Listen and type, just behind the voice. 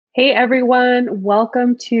Hey everyone,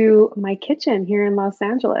 welcome to my kitchen here in Los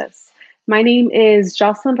Angeles. My name is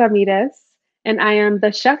Jocelyn Ramirez, and I am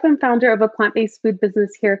the chef and founder of a plant-based food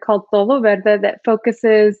business here called Todo Verde that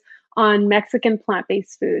focuses on Mexican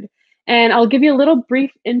plant-based food. And I'll give you a little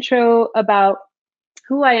brief intro about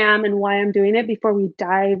who I am and why I'm doing it before we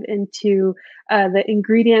dive into the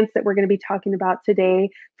ingredients that we're going to be talking about today.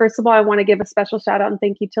 First of all, I want to give a special shout out and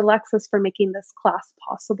thank you to Lexus for making this class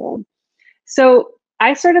possible. So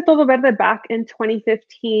I started Todo Verde back in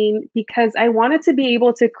 2015 because I wanted to be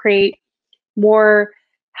able to create more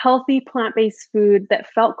healthy plant-based food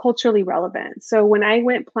that felt culturally relevant. So when I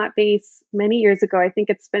went plant-based many years ago, I think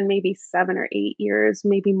it's been maybe 7 or 8 years,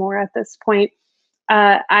 maybe more at this point,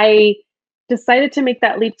 I decided to make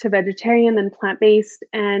that leap to vegetarian and plant-based.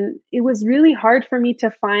 And it was really hard for me to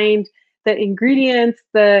find the ingredients,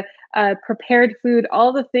 the prepared food,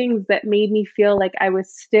 all the things that made me feel like I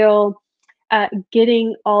was still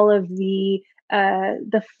getting all of the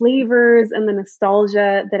flavors and the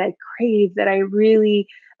nostalgia that I crave, that I really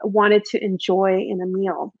wanted to enjoy in a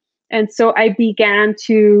meal. And so I began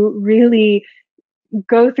to really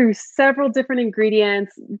go through several different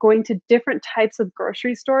ingredients, going to different types of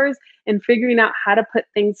grocery stores and figuring out how to put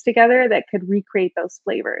things together that could recreate those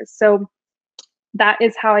flavors. So that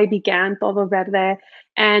is how I began Todo Verde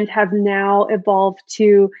and have now evolved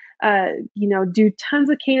to, do tons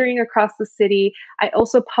of catering across the city. I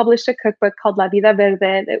also published a cookbook called La Vida Verde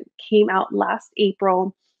that came out last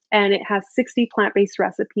April, and it has 60 plant-based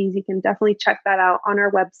recipes. You can definitely check that out on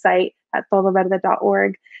our website at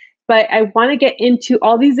todoverde.org. But I want to get into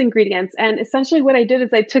all these ingredients, and essentially what I did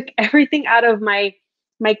is I took everything out of my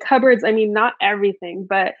cupboards. I mean, not everything,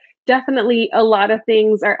 but definitely a lot of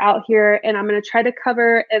things are out here, and I'm going to try to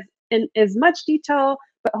cover in as much detail,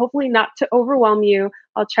 but hopefully not to overwhelm you.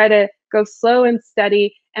 I'll try to go slow and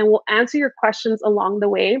steady, and we'll answer your questions along the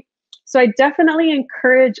way. So I definitely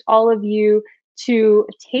encourage all of you to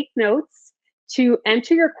take notes, to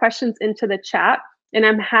enter your questions into the chat, and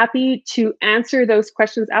I'm happy to answer those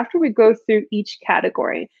questions after we go through each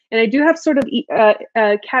category. And I do have sort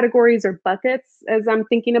of categories or buckets as I'm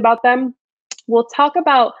thinking about them. We'll talk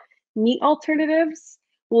about meat alternatives.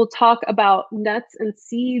 We'll talk about nuts and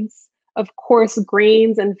seeds, of course,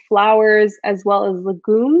 grains and flours, as well as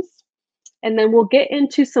legumes. And then we'll get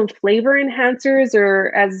into some flavor enhancers,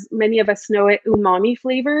 or as many of us know it, umami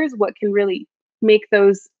flavors, what can really make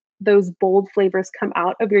those bold flavors come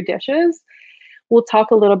out of your dishes. We'll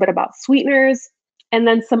talk a little bit about sweeteners, and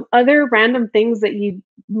then some other random things that you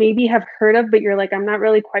maybe have heard of, but you're like, I'm not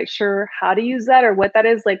really quite sure how to use that or what that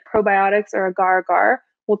is, like probiotics or agar.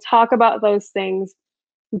 We'll talk about those things.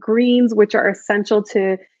 Greens, which are essential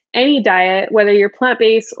to any diet, whether you're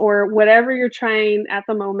plant-based or whatever you're trying at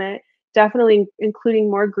the moment, definitely including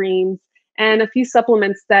more greens, and a few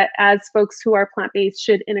supplements that, as folks who are plant-based,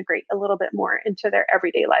 should integrate a little bit more into their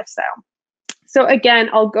everyday lifestyle. So again,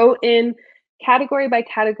 I'll go in category by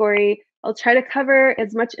category. I'll try to cover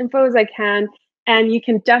as much info as I can, and you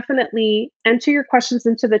can definitely enter your questions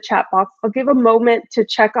into the chat box. I'll give a moment to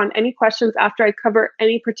check on any questions after I cover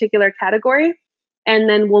any particular category, and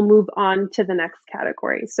then we'll move on to the next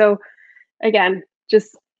category. So again,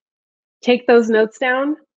 just take those notes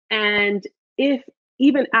down, and if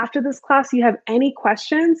even after this class you have any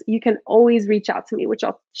questions, you can always reach out to me, which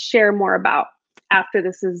I'll share more about after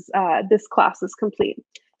this class is complete.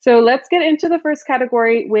 So let's get into the first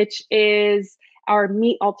category, which is our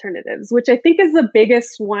meat alternatives, which I think is the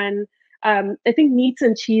biggest one. I think meats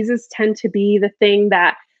and cheeses tend to be the thing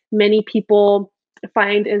that many people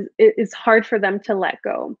find is hard for them to let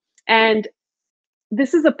go. And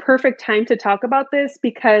this is a perfect time to talk about this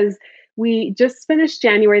because we just finished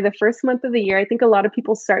January, the first month of the year. I think a lot of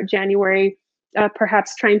people start January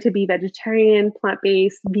perhaps trying to be vegetarian,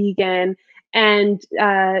 plant-based, vegan. And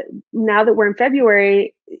now that we're in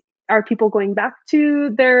February, are people going back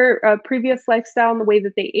to their previous lifestyle and the way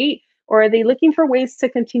that they ate? Or are they looking for ways to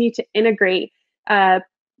continue to integrate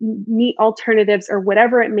meat alternatives or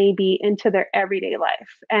whatever it may be into their everyday life?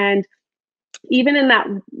 And even in that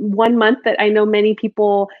 1 month that I know many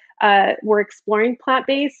people were exploring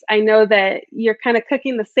plant-based, I know that you're kind of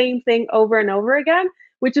cooking the same thing over and over again,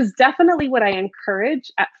 which is definitely what I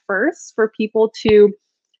encourage at first, for people to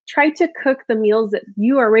try to cook the meals that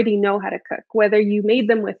you already know how to cook, whether you made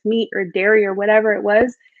them with meat or dairy or whatever it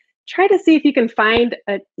was. Try to see if you can find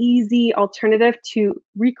an easy alternative to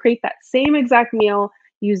recreate that same exact meal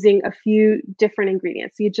using a few different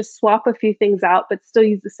ingredients. You just swap a few things out, but still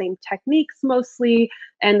use the same techniques mostly,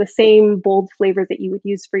 and the same bold flavor that you would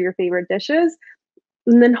use for your favorite dishes.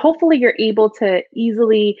 And then hopefully you're able to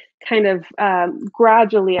easily kind of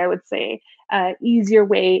gradually, I would say, easier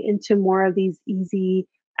way into more of these easy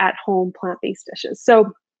at-home plant-based dishes.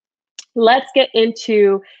 So let's get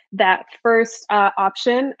into that first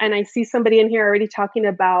option. And I see somebody in here already talking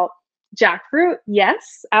about jackfruit.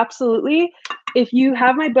 Yes, absolutely. If you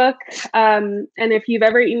have my book, and if you've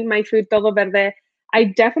ever eaten my food, todo verde, I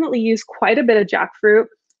definitely use quite a bit of jackfruit.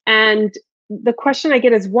 And the question I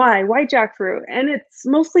get is why? Why jackfruit? And it's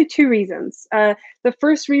mostly two reasons. The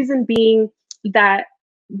first reason being that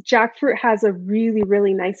jackfruit has a really,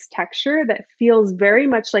 really nice texture that feels very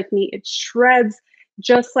much like meat. It shreds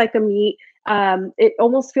just like a meat. It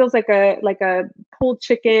almost feels like a pulled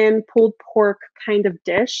chicken, pulled pork kind of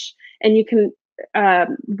dish, and you can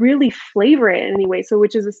really flavor it in any way. So,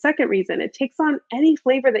 which is the second reason. It takes on any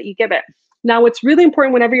flavor that you give it. Now, what's really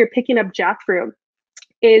important whenever you're picking up jackfruit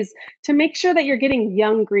is to make sure that you're getting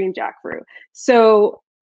young green jackfruit. So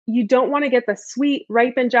you don't want to get the sweet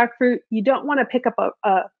ripened jackfruit. You don't want to pick up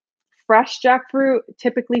a fresh jackfruit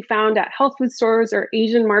typically found at health food stores or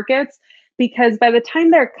Asian markets, because by the time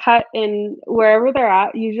they're cut in wherever they're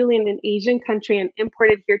at, usually in an Asian country and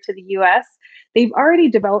imported here to the US, they've already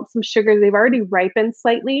developed some sugars, they've already ripened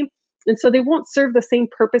slightly, and so they won't serve the same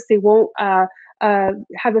purpose. They won't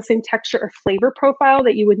have the same texture or flavor profile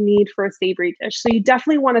that you would need for a savory dish. So you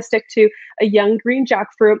definitely want to stick to a young green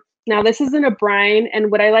jackfruit. Now this isn't a brine, and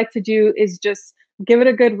what I like to do is just give it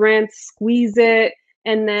a good rinse, squeeze it,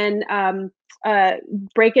 and then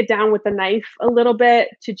break it down with a knife a little bit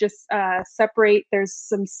to just separate. There's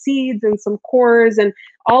some seeds and some cores, and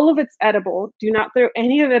all of it's edible. Do not throw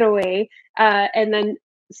any of it away. And then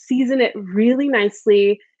season it really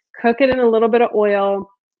nicely, cook it in a little bit of oil.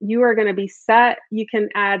 You are going to be set. You can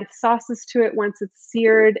add sauces to it once it's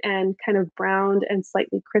seared and kind of browned and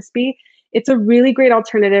slightly crispy. It's a really great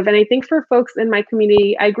alternative. And I think for folks in my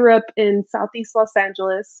community, I grew up in Southeast Los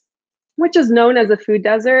Angeles, which is known as a food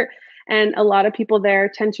desert. And a lot of people there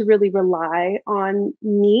tend to really rely on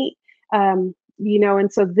meat, and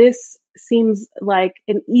so this seems like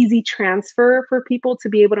an easy transfer for people to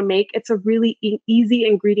be able to make. It's a really easy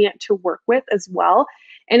ingredient to work with as well.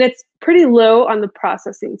 And it's pretty low on the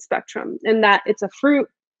processing spectrum in that it's a fruit.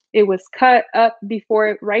 It was cut up before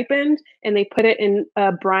it ripened, and they put it in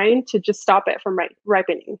a brine to just stop it from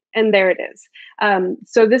ripening. And there it is.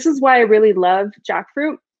 So this is why I really love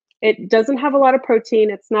jackfruit. It doesn't have a lot of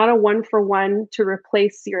protein. It's not a one-for-one to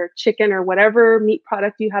replace your chicken or whatever meat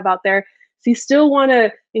product you have out there. So you still want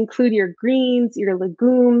to include your greens, your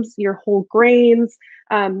legumes, your whole grains,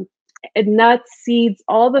 nuts, seeds,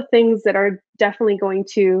 all the things that are definitely going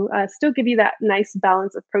to still give you that nice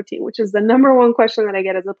balance of protein, which is the number one question that I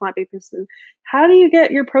get as a plant-based person. How do you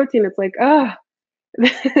get your protein? It's like,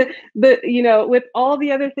 with all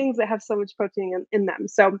the other things that have so much protein in them.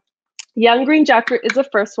 So young green jackfruit is the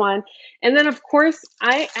first one. And then, of course,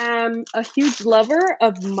 I am a huge lover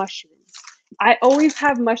of mushrooms. I always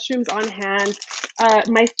have mushrooms on hand.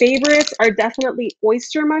 My favorites are definitely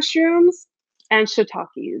oyster mushrooms and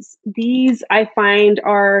shiitakes. These I find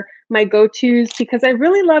are my go-tos because I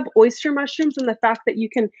really love oyster mushrooms and the fact that you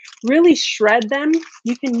can really shred them.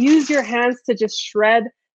 You can use your hands to just shred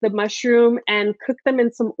the mushroom and cook them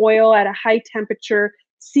in some oil at a high temperature,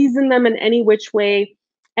 season them in any which way,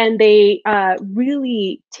 and they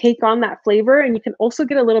really take on that flavor. And you can also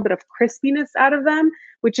get a little bit of crispiness out of them,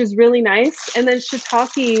 which is really nice. And then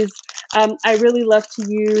shiitakes, I really love to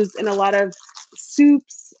use in a lot of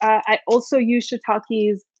soups. I also use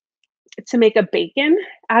shiitakes to make a bacon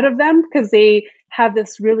out of them because they have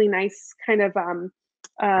this really nice kind of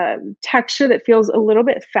texture that feels a little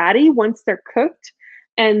bit fatty once they're cooked.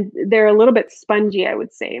 And they're a little bit spongy, I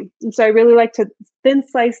would say. And so I really like to thin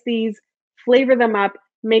slice these, flavor them up,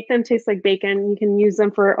 make them taste like bacon. You can use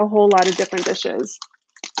them for a whole lot of different dishes.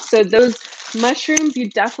 So those mushrooms, you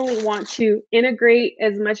definitely want to integrate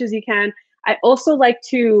as much as you can. I also like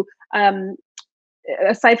to,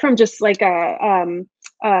 aside from just like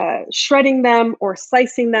shredding them or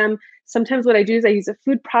slicing them, sometimes what I do is I use a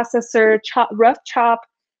food processor, rough chop,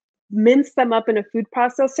 mince them up in a food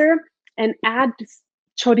processor, and add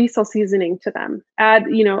chorizo seasoning to them. Add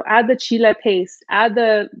the chile paste, add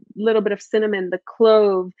the little bit of cinnamon, the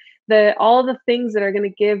clove, all the things that are going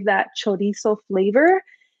to give that chorizo flavor.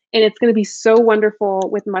 And it's going to be so wonderful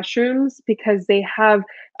with mushrooms because they have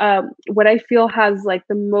what I feel has like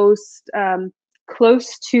the most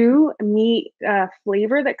close to meat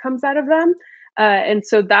flavor that comes out of them. And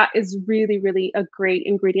so that is really, really a great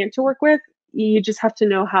ingredient to work with. You just have to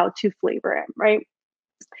know how to flavor it, right?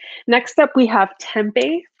 Next up, we have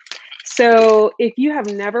tempeh. So if you have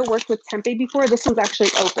never worked with tempeh before, this one's actually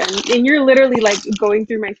open. And you're literally like going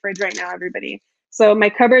through my fridge right now, everybody. So my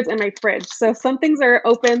cupboards and my fridge. So some things are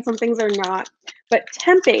open, some things are not. But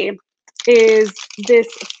tempeh is this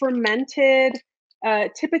fermented,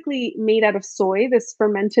 typically made out of soy, this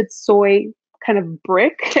fermented soy kind of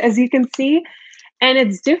brick, as you can see. And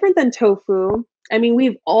it's different than tofu. I mean,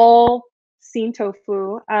 we've all seen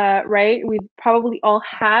tofu, right? We've probably all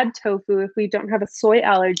had tofu if we don't have a soy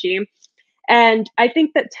allergy. And I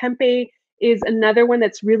think that tempeh is another one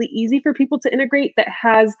that's really easy for people to integrate, that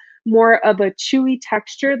has more of a chewy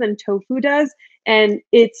texture than tofu does. And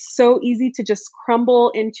it's so easy to just crumble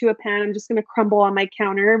into a pan. I'm just going to crumble on my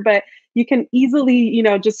counter, but you can easily,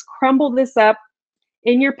 just crumble this up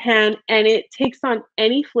in your pan, and it takes on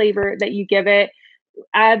any flavor that you give it.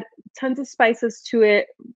 Add tons of spices to it,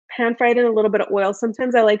 pan fry it in a little bit of oil.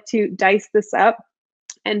 Sometimes I like to dice this up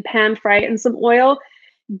and pan fry it in some oil.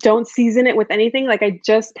 Don't season it with anything. Like, I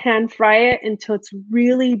just pan fry it until it's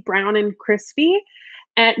really brown and crispy,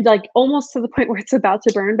 and like almost to the point where it's about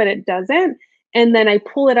to burn, but it doesn't. And then I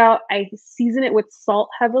pull it out, I season it with salt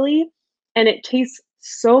heavily, and it tastes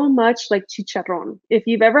so much like chicharron. If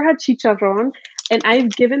you've ever had chicharron, and I've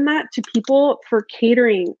given that to people for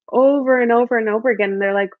catering over and over and over again, and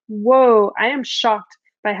they're like, whoa, I am shocked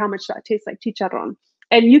by how much that tastes like chicharron.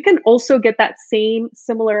 And you can also get that same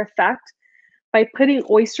similar effect by putting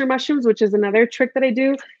oyster mushrooms, which is another trick that I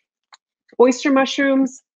do. Oyster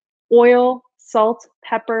mushrooms, oil, salt,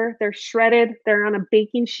 pepper, they're shredded, they're on a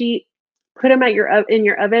baking sheet. Put them at in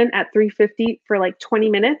your oven at 350 for like 20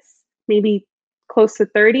 minutes, maybe close to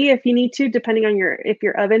 30 if you need to, depending on if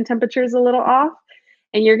your oven temperature is a little off.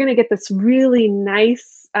 And you're gonna get this really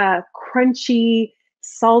nice, crunchy,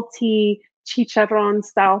 salty chicharron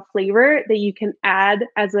style flavor that you can add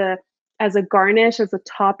as a garnish, as a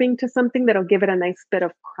topping to something that'll give it a nice bit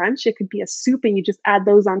of crunch. It could be a soup and you just add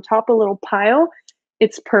those on top, a little pile.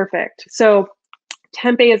 It's perfect. So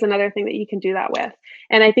tempeh is another thing that you can do that with.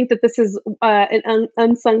 And I think that this is an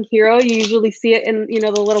unsung hero. You usually see it in,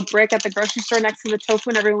 the little brick at the grocery store next to the tofu,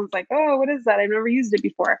 and everyone's like, oh, what is that? I've never used it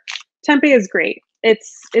before. Tempeh is great.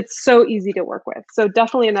 It's so easy to work with. So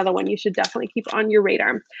definitely another one you should definitely keep on your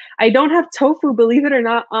radar. I don't have tofu, believe it or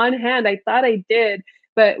not, on hand. I thought I did,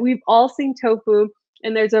 but we've all seen tofu,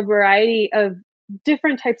 and there's a variety of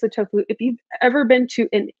different types of tofu. If you've ever been to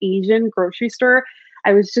an Asian grocery store,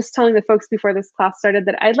 I was just telling the folks before this class started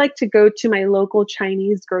that I'd like to go to my local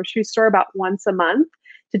Chinese grocery store about once a month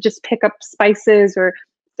to just pick up spices or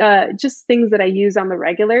just things that I use on the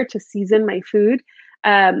regular to season my food.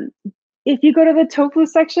 If you go to the tofu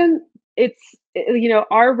section, it's,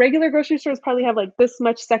 our regular grocery stores probably have like this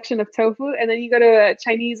much section of tofu. And then you go to a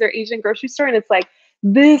Chinese or Asian grocery store and it's like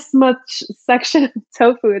this much section of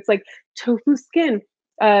tofu. It's like tofu skin,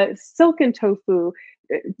 silken tofu,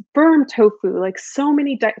 firm tofu, like so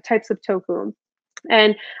many types of tofu.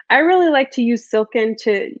 And I really like to use silken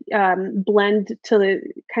to blend to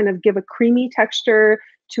kind of give a creamy texture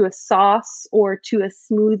to a sauce or to a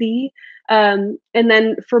smoothie. And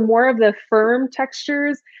then for more of the firm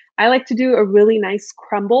textures, I like to do a really nice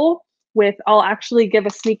crumble with, I'll actually give a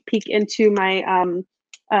sneak peek into my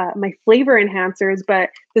my flavor enhancers, but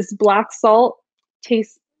this black salt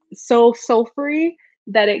tastes so sulfury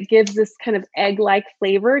that it gives this kind of egg-like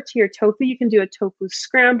flavor to your tofu. You can do a tofu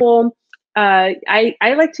scramble. I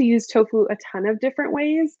like to use tofu a ton of different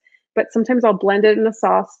ways, but sometimes I'll blend it in a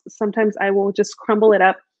sauce. Sometimes I will just crumble it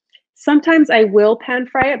up. Sometimes I will pan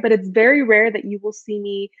fry it, but it's very rare that you will see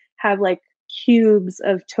me have like cubes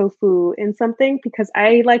of tofu in something, because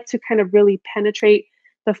I like to kind of really penetrate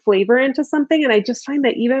the flavor into something. And I just find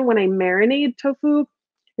that even when I marinate tofu,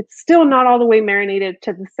 it's still not all the way marinated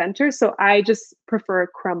to the center. So I just prefer a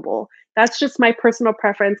crumble. That's just my personal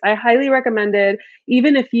preference. I highly recommend it.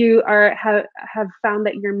 Even if you have found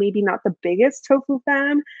that you're maybe not the biggest tofu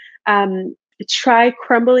fan, try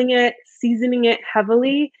crumbling it, seasoning it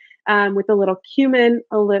heavily with a little cumin,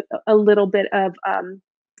 a little bit of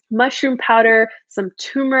mushroom powder, some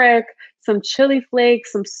turmeric, some chili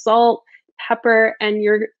flakes, some salt, pepper, and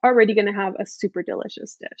you're already going to have a super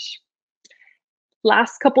delicious dish.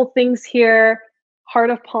 Last couple things here, heart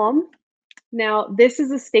of palm. Now, this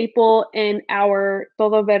is a staple in our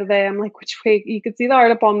todo verde. I'm like, which way? You can see the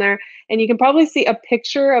heart of palm there, and you can probably see a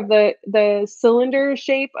picture of the cylinder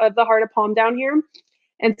shape of the heart of palm down here.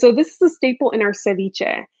 And so this is a staple in our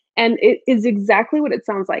ceviche, and it is exactly what it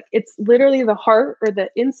sounds like. It's literally the heart or the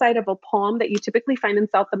inside of a palm that you typically find in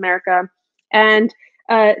South America, and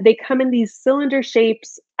they come in these cylinder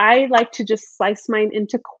shapes. I like to just slice mine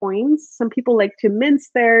into coins. Some people like to mince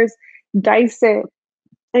theirs, dice it,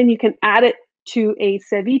 and you can add it to a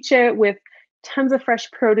ceviche with tons of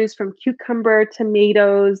fresh produce from cucumber,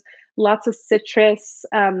 tomatoes, lots of citrus.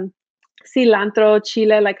 cilantro,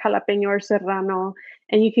 chile, like jalapeno or serrano.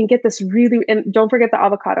 And you can get this really, and don't forget the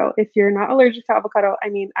avocado. If you're not allergic to avocado, I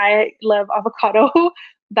mean, I love avocado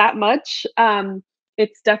that much.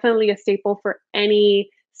 It's definitely a staple for any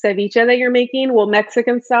ceviche that you're making. Well,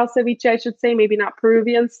 Mexican style ceviche, I should say, maybe not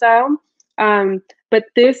Peruvian style. But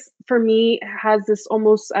this, for me, has this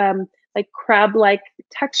almost like crab-like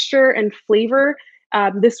texture and flavor.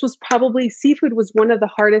 This was probably, seafood was one of the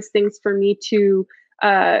hardest things for me to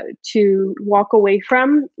walk away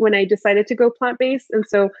from when I decided to go plant-based. And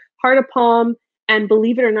so heart of palm, and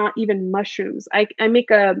believe it or not, even mushrooms. I make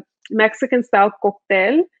a Mexican style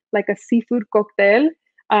cocktail, like a seafood cocktail,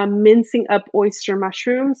 mincing up oyster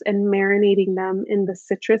mushrooms and marinating them in the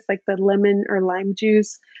citrus, like the lemon or lime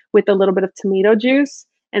juice with a little bit of tomato juice,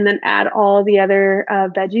 and then add all the other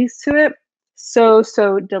veggies to it. So,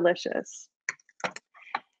 so delicious.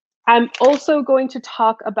 I'm also going to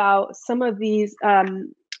talk about some of these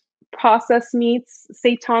processed meats.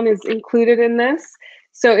 Seitan is included in this.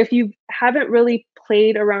 So if you haven't really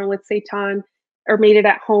played around with seitan or made it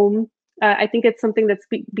at home, I think it's something that's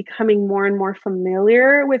becoming more and more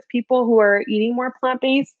familiar with people who are eating more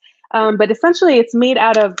plant-based. But essentially, it's made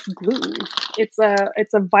out of gluten. It's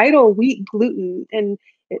a vital wheat gluten, and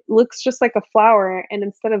it looks just like a flour. And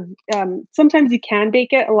instead of sometimes you can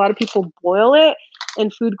bake it. A lot of people boil it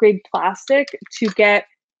in food grade plastic to get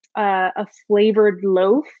a flavored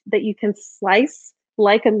loaf that you can slice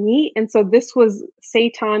like a meat. And so this was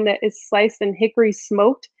seitan that is sliced and hickory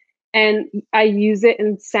smoked, and I use it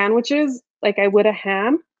in sandwiches like I would a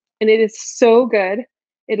ham, and it is so good.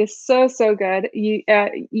 It is so so good. You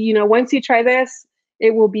know, once you try this,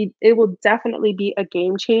 it will definitely be a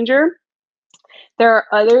game changer. There are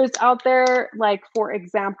others out there, like for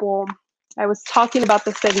example, I was talking about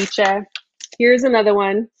the ceviche. Here's another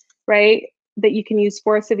one, right, that you can use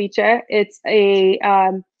for a ceviche. It's a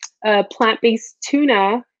plant-based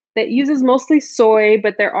tuna that uses mostly soy,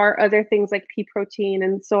 but there are other things like pea protein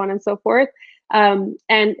and so on and so forth.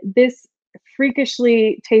 And this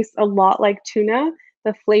freakishly tastes a lot like tuna.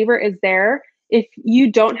 The flavor is there. If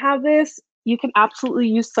you don't have this, you can absolutely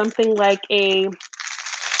use something like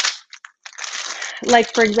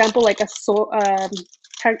for example, like a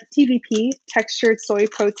TVP, textured soy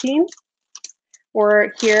protein,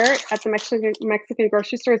 or here at the Mexican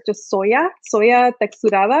grocery store, it's just soya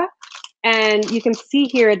texturada. And you can see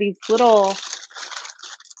here these little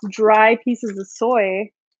dry pieces of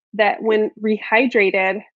soy that, when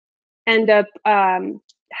rehydrated, end up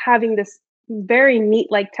having this very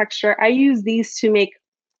meat-like texture. I use these to make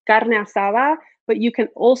carne asada, but you can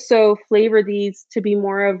also flavor these to be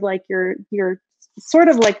more of like your sort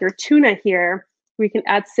of like your tuna here. We can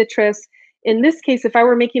add citrus. In this case, if I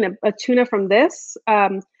were making a tuna from this,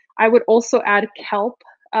 I would also add kelp.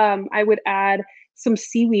 I would add some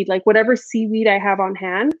seaweed, like whatever seaweed I have on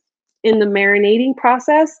hand, in the marinating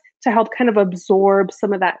process to help kind of absorb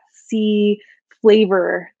some of that sea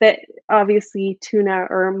flavor that obviously tuna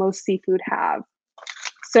or most seafood have.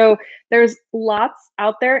 So there's lots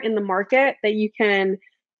out there in the market that you can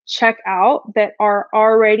check out that are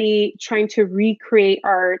already trying to recreate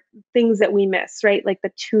our things that we miss, right? Like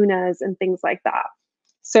the tunas and things like that.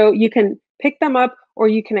 So you can pick them up, or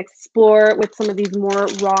you can explore with some of these more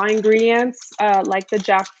raw ingredients, like the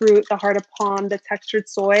jackfruit, the heart of palm, the textured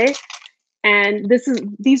soy. And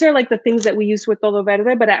these are like the things that we use with todo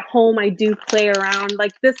verde, but at home I do play around.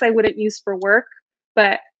 Like this I wouldn't use for work,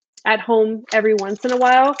 but at home every once in a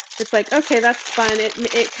while, it's like, okay, that's fun.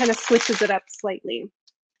 It kind of switches it up slightly.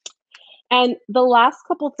 And the last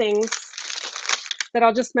couple things that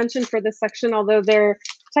I'll just mention for this section, although they're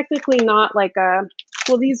technically not like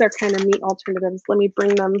well, these are kind of meat alternatives. Let me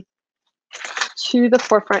bring them to the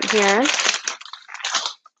forefront here.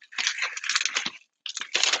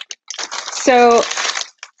 So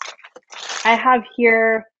I have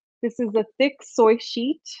here, this is a thick soy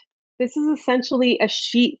sheet. This is essentially a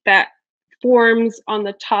sheet that forms on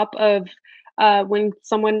the top of when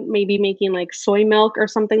someone may be making like soy milk or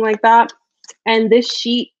something like that. And this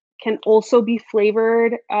sheet can also be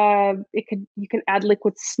flavored. You can add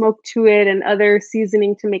liquid smoke to it and other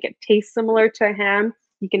seasoning to make it taste similar to a ham.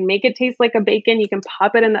 You can make it taste like a bacon. You can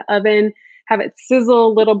pop it in the oven, have it sizzle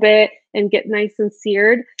a little bit and get nice and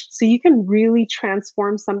seared. So you can really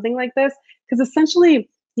transform something like this, because essentially,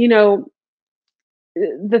 you know,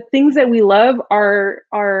 the things that we love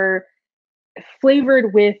are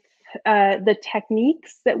flavored with the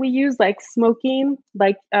techniques that we use, like smoking,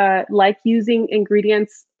 like using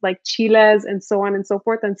ingredients like chiles and so on and so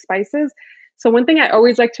forth, and spices. So one thing I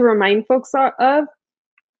always like to remind folks of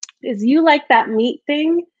is you like that meat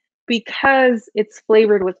thing because it's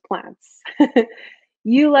flavored with plants.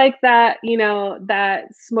 You like that, that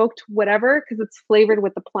smoked whatever because it's flavored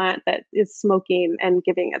with the plant that is smoking and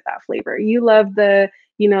giving it that flavor. You love the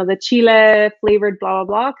chile flavored blah blah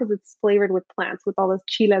blah because it's flavored with plants with all the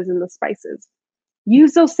chiles and the spices.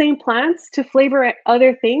 Use those same plants to flavor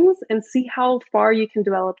other things and see how far you can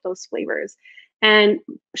develop those flavors. And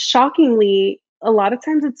shockingly, a lot of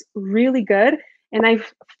times it's really good. And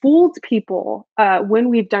I've fooled people when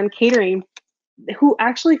we've done catering who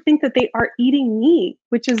actually think that they are eating meat,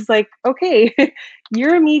 which is like, okay,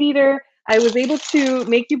 you're a meat eater. I was able to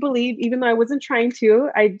make you believe, even though I wasn't trying to.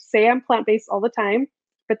 I say I'm plant-based all the time,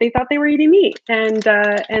 but they thought they were eating meat, and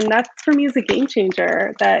that for me is a game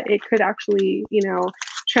changer. That it could actually,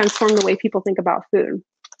 transform the way people think about food.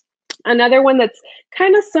 Another one that's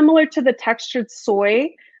kind of similar to the textured soy,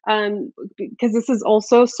 because this is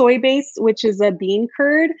also soy based, which is a bean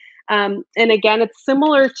curd. And again, it's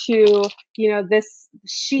similar to this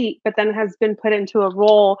sheet, but then has been put into a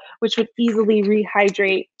roll, which would easily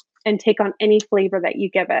rehydrate and take on any flavor that you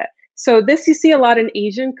give it. So this you see a lot in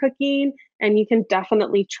Asian cooking, and you can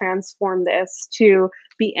definitely transform this to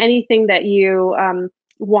be anything that you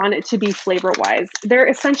want it to be flavor wise. They're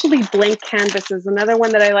essentially blank canvases. Another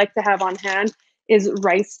one that I like to have on hand is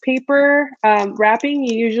rice paper wrapping.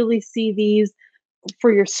 You usually see these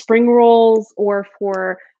for your spring rolls or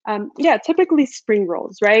for, typically spring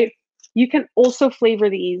rolls, right? You can also flavor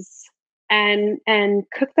these and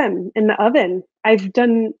cook them in the oven. I've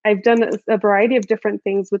done a variety of different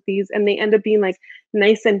things with these, and they end up being like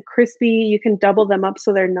nice and crispy. You can double them up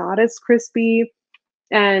so they're not as crispy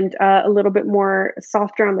and a little bit more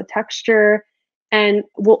softer on the texture, and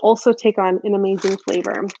will also take on an amazing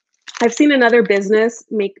flavor. I've seen another business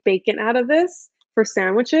make bacon out of this for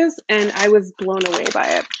sandwiches, and I was blown away by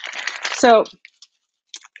it. So,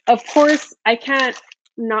 of course, I can't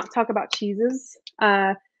not talk about cheeses.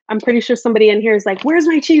 I'm pretty sure somebody in here is like, "Where's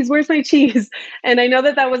my cheese? Where's my cheese?" And I know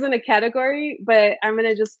that that wasn't a category, but I'm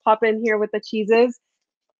gonna just pop in here with the cheeses.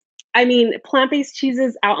 I mean, plant-based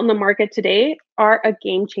cheeses out on the market today are a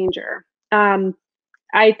game changer.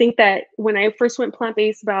 I think that when I first went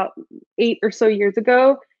plant-based about 8 or so years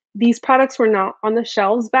ago, these products were not on the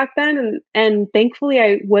shelves back then, and thankfully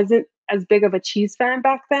I wasn't as big of a cheese fan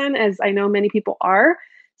back then as I know many people are.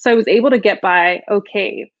 So I was able to get by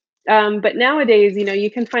okay. But nowadays,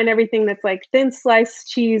 you can find everything that's like thin sliced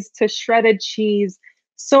cheese to shredded cheese,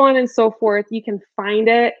 so on and so forth. You can find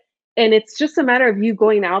it. And it's just a matter of you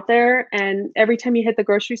going out there, and every time you hit the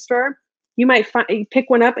grocery store, you pick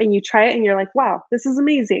one up and you try it and you're like, wow, this is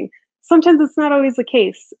amazing. Sometimes it's not always the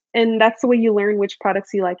case. And that's the way you learn which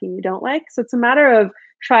products you like and you don't like. So it's a matter of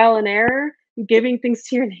trial and error, giving things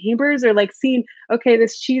to your neighbors, or like seeing, okay,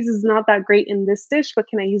 this cheese is not that great in this dish, but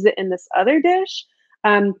can I use it in this other dish?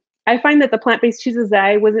 I find that the plant-based cheeses that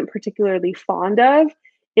I wasn't particularly fond of,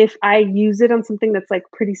 if I use it on something that's like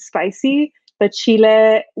pretty spicy, the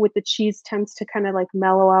chile with the cheese tends to kind of like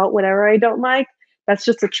mellow out whatever I don't like. That's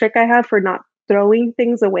just a trick I have for not throwing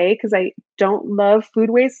things away because I don't love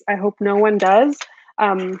food waste. I hope no one does.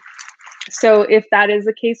 So if that is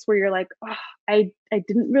the case where you're like, oh, I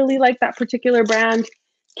didn't really like that particular brand,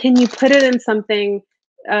 can you put it in something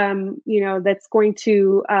that's going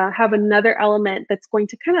to have another element that's going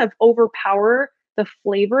to kind of overpower the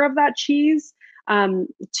flavor of that cheese,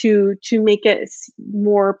 to make it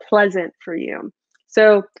more pleasant for you.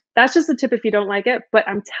 So that's just a tip if you don't like it, but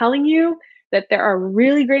I'm telling you that there are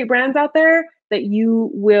really great brands out there that you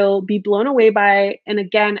will be blown away by. And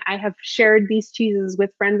again, I have shared these cheeses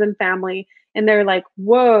with friends and family, and they're like,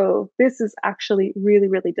 whoa, this is actually really,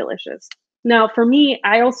 really delicious. Now, for me,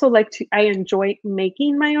 I enjoy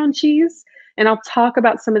making my own cheese, and I'll talk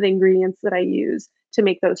about some of the ingredients that I use to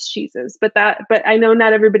make those cheeses. But I know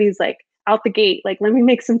not everybody's like out the gate, like, let me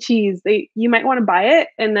make some cheese. You might want to buy it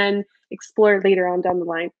and then explore later on down the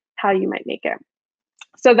line how you might make it.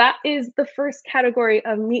 So that is the first category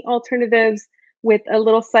of meat alternatives, with a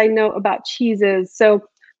little side note about cheeses. So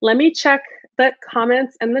let me check the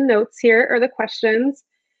comments and the notes here, or the questions.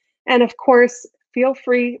 And of course, feel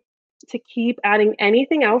free to keep adding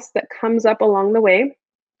anything else that comes up along the way.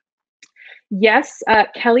 Yes,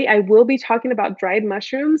 Kelly, I will be talking about dried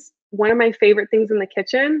mushrooms. One of my favorite things in the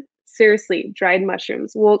kitchen. Seriously, dried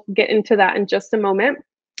mushrooms. We'll get into that in just a moment.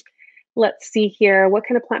 Let's see here. What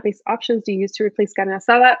kind of plant-based options do you use to replace carne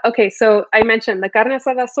asada? Okay, so I mentioned the carne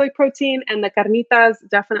asada soy protein, and the carnitas,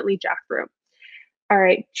 definitely jackfruit. All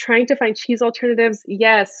right, trying to find cheese alternatives.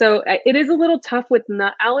 Yes, so it is a little tough with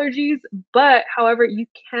nut allergies, but however, you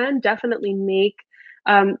can definitely make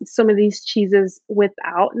some of these cheeses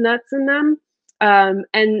without nuts in them.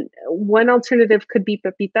 And one alternative could be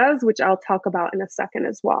pepitas, which I'll talk about in a second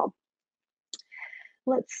as well.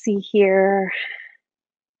 Let's see here.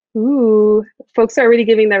 Ooh, folks are already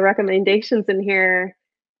giving their recommendations in here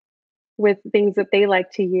with things that they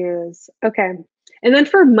like to use. Okay. And then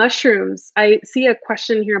for mushrooms, I see a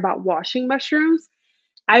question here about washing mushrooms.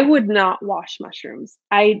 I would not wash mushrooms.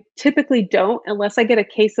 I typically don't unless I get a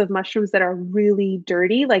case of mushrooms that are really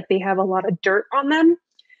dirty, like they have a lot of dirt on them.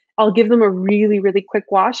 I'll give them a really, really quick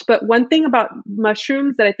wash. But one thing about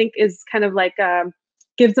mushrooms that I think is kind of like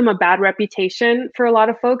gives them a bad reputation for a lot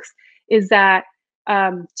of folks is that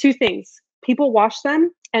two things. People wash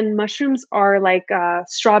them, and mushrooms are like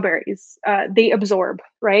strawberries. They absorb,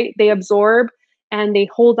 right? They absorb and they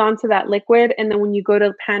hold on to that liquid. And then when you go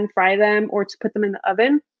to pan fry them or to put them in the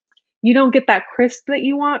oven, you don't get that crisp that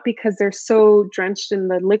you want because they're so drenched in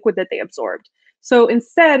the liquid that they absorbed. So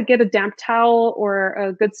instead, get a damp towel or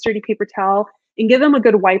a good sturdy paper towel and give them a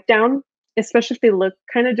good wipe down, especially if they look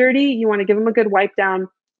kind of dirty. You want to give them a good wipe down,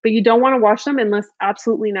 but you don't want to wash them unless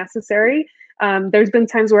absolutely necessary. There's been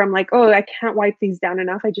times where I'm like, oh, I can't wipe these down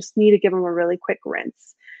enough. I just need to give them a really quick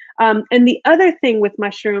rinse. And the other thing with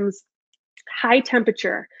mushrooms, high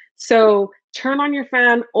temperature. So turn on your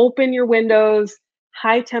fan, open your windows,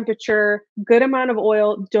 high temperature, good amount of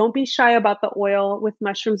oil. Don't be shy about the oil with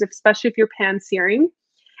mushrooms, especially if you're pan searing.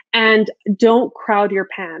 And don't crowd your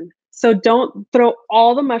pan. So don't throw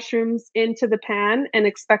all the mushrooms into the pan and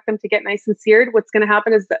expect them to get nice and seared. What's going to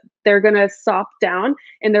happen is that they're going to sop down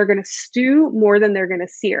and they're going to stew more than they're going to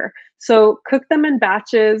sear. So cook them in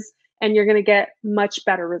batches and you're going to get much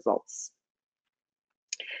better results.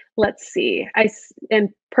 Let's see. And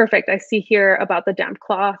perfect. I see here about the damp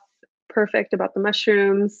cloth. Perfect about the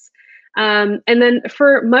mushrooms. And then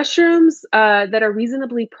for mushrooms that are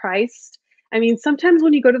reasonably priced, I mean, sometimes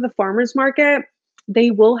when you go to the farmer's market,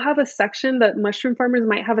 they will have a section that mushroom farmers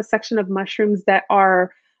might have a section of mushrooms that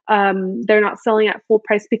are they're not selling at full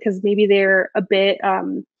price because maybe they're a bit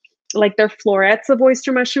like they're florets of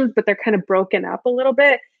oyster mushrooms, but they're kind of broken up a little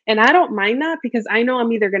bit. And I don't mind that because I know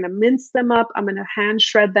I'm either going to mince them up, I'm going to hand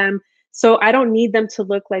shred them. So I don't need them to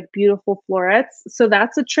look like beautiful florets. So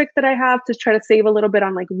that's a trick that I have to try to save a little bit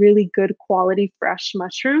on like really good quality fresh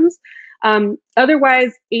mushrooms.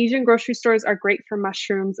 Otherwise, Asian grocery stores are great for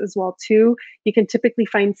mushrooms as well too. You can typically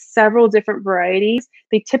find several different varieties.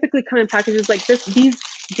 They typically come in packages like this. These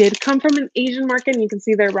did come from an Asian market, and you can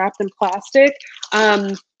see they're wrapped in plastic.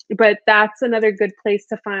 But that's another good place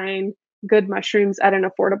to find good mushrooms at an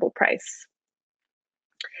affordable price.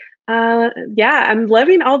 Yeah, I'm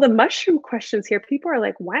loving all the mushroom questions here. People are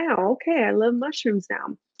like, wow, okay, I love mushrooms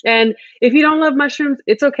now. And if you don't love mushrooms,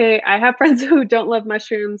 it's okay. I have friends who don't love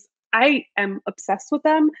mushrooms. I am obsessed with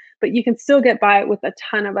them, but you can still get by with a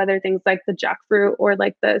ton of other things like the jackfruit or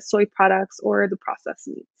like the soy products or the processed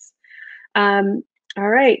meats. All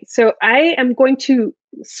right, so I am going to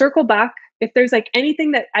circle back. If there's like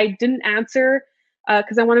anything that I didn't answer,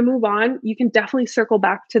 because I want to move on, you can definitely circle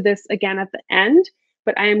back to this again at the end,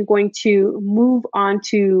 but I am going to move on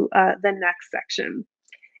to the next section.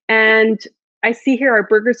 And I see here our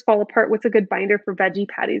burgers fall apart. What's a good binder for veggie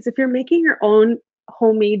patties? If you're making your own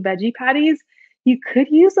homemade veggie patties, you could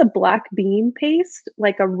use a black bean paste,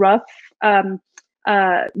 like a rough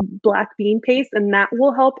black bean paste, and that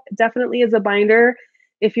will help definitely as a binder.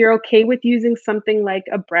 If you're okay with using something like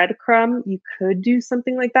a breadcrumb, you could do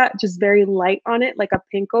something like that, just very light on it, like a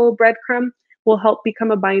panko breadcrumb will help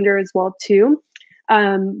become a binder as well too.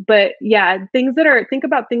 But yeah, think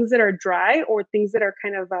about things that are dry or things that are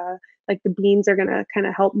kind of like the beans are gonna kind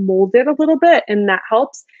of help mold it a little bit, and that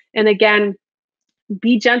helps. And again,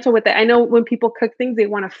 be gentle with it. I know when people cook things, they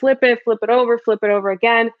want to flip it over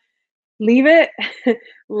again. Leave it,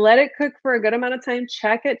 let it cook for a good amount of time,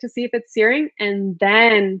 check it to see if it's searing, and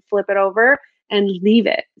then flip it over and leave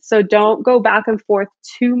it. So don't go back and forth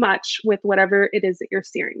too much with whatever it is that you're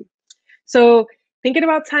searing. So thinking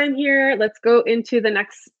about time here, let's go into the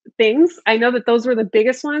next things. I know that those were the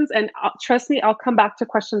biggest ones, and trust me, I'll come back to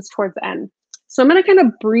questions towards the end. So I'm going to kind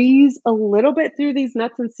of breeze a little bit through these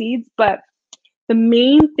nuts and seeds, but the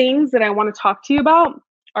main things that I want to talk to you about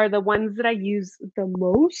are the ones that I use the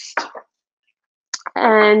most.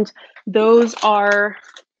 And those are,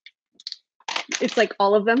 it's like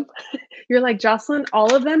all of them. You're like, Jocelyn,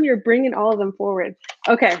 all of them? You're bringing all of them forward.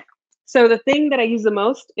 Okay, so the thing that I use the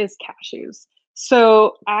most is cashews.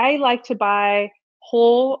 So I like to buy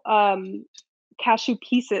whole cashew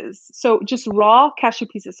pieces. So just raw cashew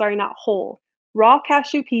pieces, sorry, not whole. Raw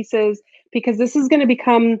cashew pieces, because this is going to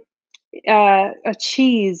become a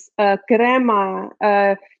cheese, a crema,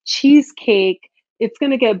 a cheesecake. It's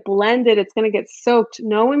going to get blended. It's going to get soaked.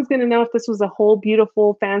 No one's going to know if this was a whole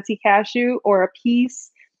beautiful fancy cashew or a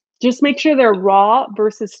piece. Just make sure they're raw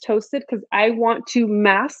versus toasted because I want to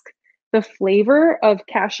mask the flavor of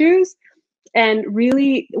cashews. And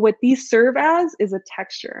really, what these serve as is a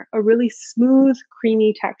texture, a really smooth,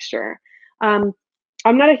 creamy texture. Um,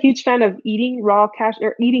 I'm not a huge fan of eating raw cash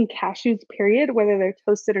or eating cashews, period, whether they're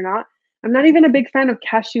toasted or not. I'm not even a big fan of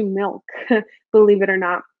cashew milk, believe it or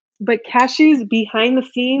not. But cashews behind the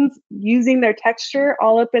scenes, using their texture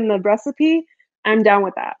all up in the recipe, I'm down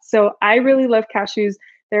with that. So I really love cashews.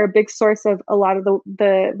 They're a big source of a lot of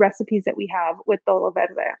the recipes that we have with Tolo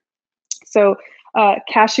Verde. So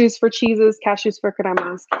cashews for cheeses, cashews for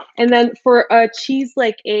cremas. And then for a cheese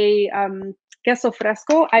like a queso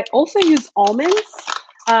fresco, I also use almonds.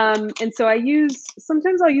 And so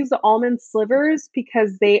sometimes I'll use the almond slivers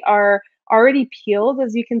because they are already peeled,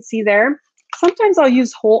 as you can see there. Sometimes I'll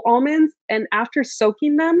use whole almonds, and after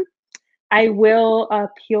soaking them, I will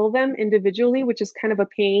peel them individually, which is kind of a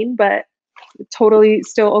pain, but totally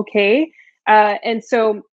still okay. And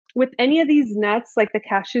so with any of these nuts, like the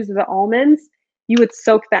cashews or the almonds, you would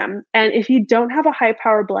soak them. And if you don't have a high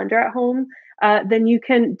power blender at home, then you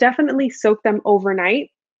can definitely soak them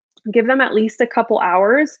overnight. Give them at least a couple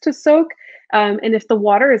hours to soak. And if the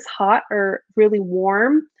water is hot or really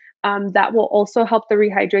warm, that will also help the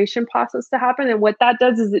rehydration process to happen. And what that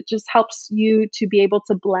does is it just helps you to be able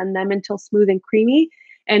to blend them until smooth and creamy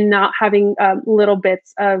and not having little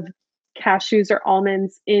bits of cashews or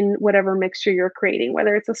almonds in whatever mixture you're creating,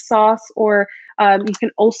 whether it's a sauce or you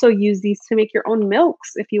can also use these to make your own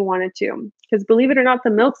milks if you wanted to. Because believe it or not,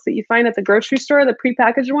 the milks that you find at the grocery store, the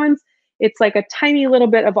prepackaged ones, it's like a tiny little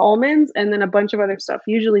bit of almonds and then a bunch of other stuff,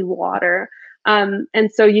 usually water.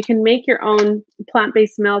 And so you can make your own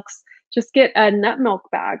plant-based milks. Just get a nut milk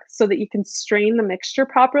bag so that you can strain the mixture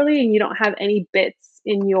properly and you don't have any bits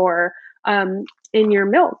in your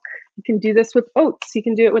milk. You can do this with oats. You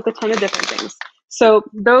can do it with a ton of different things. So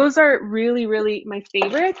those are really, really my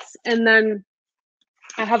favorites. And then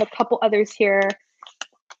I have a couple others here.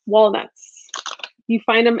 Walnuts. You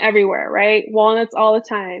find them everywhere, right? Walnuts all the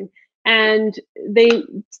time. And they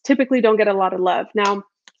typically don't get a lot of love. Now,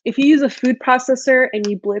 if you use a food processor and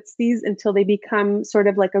you blitz these until they become sort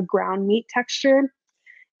of like a ground meat texture,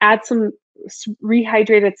 add some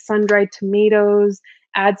rehydrated sun-dried tomatoes,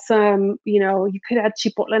 add some, you could add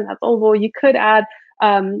chipotle en adobo, you could add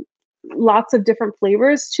lots of different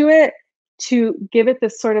flavors to it to give it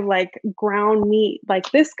this sort of like ground meat. Like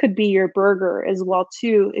this could be your burger as well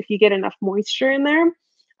too, if you get enough moisture in there.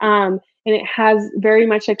 And it has very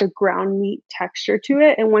much like a ground meat texture to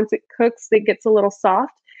it. And once it cooks, it gets a little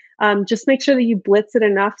soft. Just make sure that you blitz it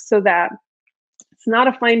enough so that it's not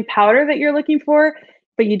a fine powder that you're looking for,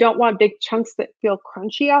 but you don't want big chunks that feel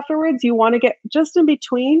crunchy afterwards. You want to get just in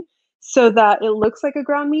between so that it looks like a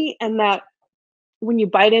ground meat and that when you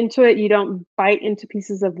bite into it, you don't bite into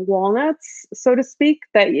pieces of walnuts, so to speak,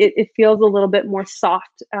 that it feels a little bit more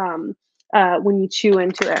soft when you chew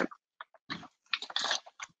into it.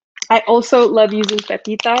 I also love using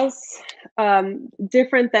pepitas,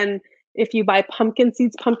 different than if you buy pumpkin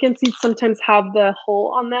seeds. Pumpkin seeds sometimes have the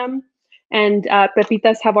hull on them, and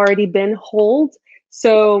pepitas have already been hulled.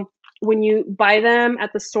 So when you buy them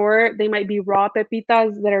at the store, they might be raw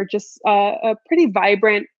pepitas that are just a pretty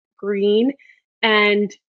vibrant green. And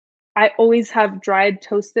I always have dried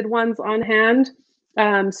toasted ones on hand.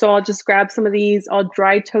 So I'll just grab some of these, I'll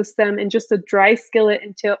dry toast them in just a dry skillet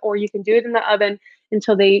or you can do it in the oven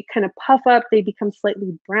until they kind of puff up, they become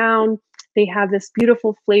slightly brown. They have this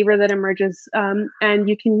beautiful flavor that emerges. And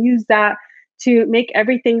you can use that to make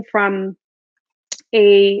everything from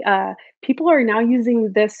people are now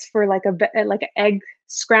using this for like an egg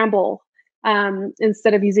scramble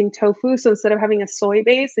instead of using tofu. So instead of having a soy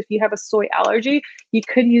base, if you have a soy allergy, you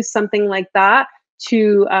could use something like that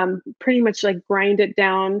to pretty much like grind it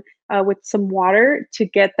down with some water to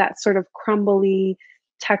get that sort of crumbly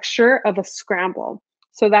texture of a scramble.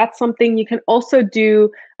 So that's something. You can also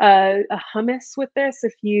do a hummus with this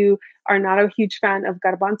if you are not a huge fan of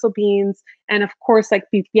garbanzo beans. And of course, like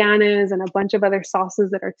pipianes and a bunch of other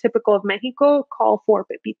sauces that are typical of Mexico call for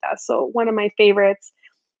pepitas. So one of my favorites.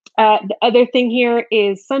 The other thing here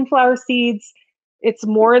is sunflower seeds. It's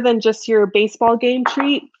more than just your baseball game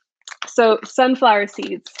treat. So sunflower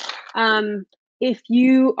seeds. If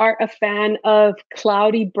you are a fan of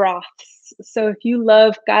cloudy broths, so if you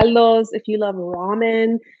love caldos, if you love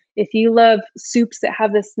ramen, if you love soups that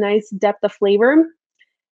have this nice depth of flavor,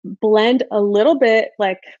 blend a little bit,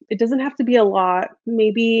 like it doesn't have to be a lot,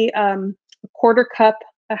 maybe a quarter cup,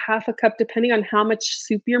 a half a cup, depending on how much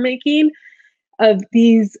soup you're making, of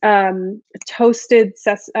these toasted,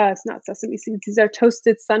 it's not sesame seeds, these are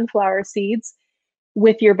toasted sunflower seeds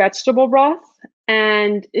with your vegetable broth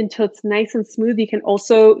and until it's nice and smooth. You can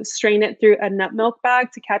also strain it through a nut milk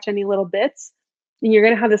bag to catch any little bits. And you're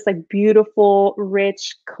gonna have this like beautiful,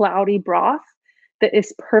 rich, cloudy broth that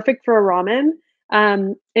is perfect for a ramen.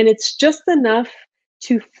 And it's just enough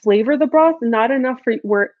to flavor the broth, not enough for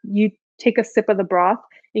where you take a sip of the broth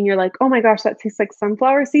and you're like, oh my gosh, that tastes like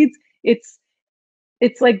sunflower seeds.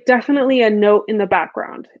 It's like definitely a note in the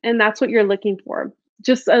background, and that's what you're looking for.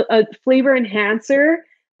 Just a flavor enhancer,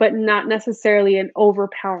 but not necessarily an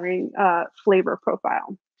overpowering flavor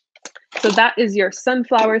profile. So that is your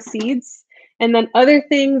sunflower seeds. And then other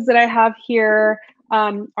things that I have here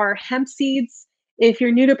are hemp seeds. If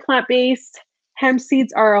you're new to plant-based, hemp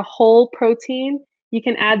seeds are a whole protein. You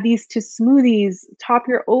can add these to smoothies, top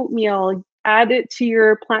your oatmeal, add it to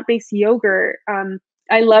your plant-based yogurt.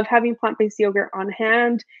 I love having plant-based yogurt on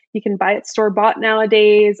hand. You can buy it store-bought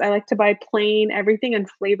nowadays. I like to buy plain everything and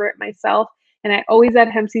flavor it myself. And I always add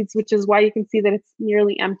hemp seeds, which is why you can see that it's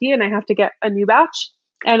nearly empty and I have to get a new batch.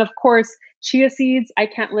 And of course, chia seeds, I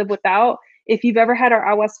can't live without. If you've ever had our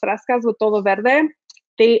aguas frescas with todo verde,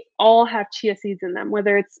 they all have chia seeds in them,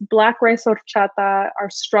 whether it's black rice horchata, our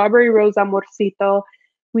strawberry rose amorcito.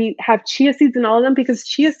 We have chia seeds in all of them because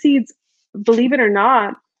chia seeds, believe it or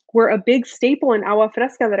not, were a big staple in agua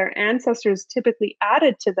fresca that our ancestors typically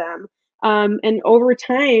added to them. And over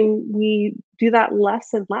time, we do that less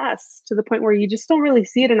and less to the point where you just don't really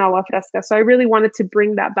see it in agua fresca. So I really wanted to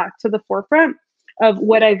bring that back to the forefront of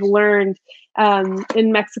what I've learned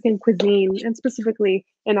in Mexican cuisine, and specifically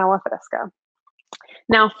in agua fresca.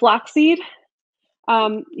 Now, flaxseed,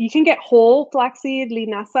 you can get whole flaxseed,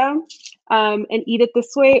 linaza, and eat it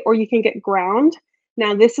this way, or you can get ground.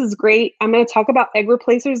 Now, this is great. I'm going to talk about egg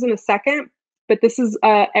replacers in a second, but this is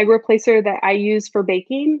an egg replacer that I use for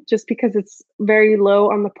baking just because it's very low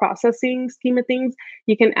on the processing scheme of things.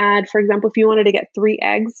 You can add, for example, if you wanted to get 3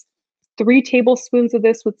 eggs, 3 tablespoons of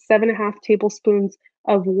this with 7.5 tablespoons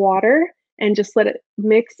of water, and just let it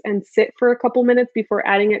mix and sit for a couple minutes before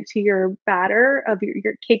adding it to your batter of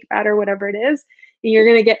your cake batter, whatever it is. And you're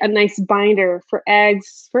going to get a nice binder for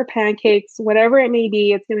eggs, for pancakes, whatever it may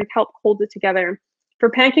be. It's going to help hold it together. For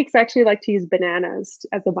pancakes, I actually like to use bananas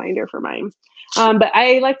as a binder for mine. But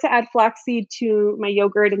I like to add flaxseed to my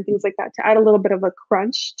yogurt and things like that to add a little bit of a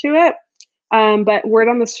crunch to it. But word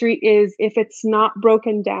on the street is if it's not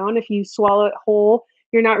broken down, if you swallow it whole,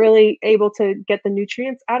 you're not really able to get the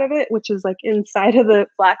nutrients out of it, which is like inside of the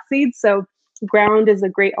flaxseed. So ground is a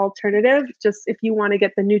great alternative, just if you want to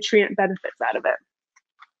get the nutrient benefits out of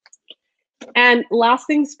it. And last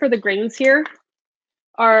things for the grains here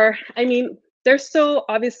are, I mean, they're still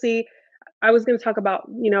obviously, I was going to talk about,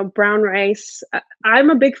 brown rice. I'm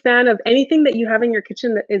a big fan of anything that you have in your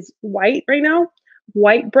kitchen that is white right now.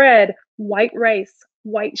 White bread, white rice,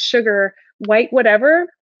 white sugar, white whatever.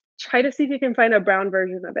 Try to see if you can find a brown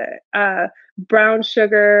version of it. Brown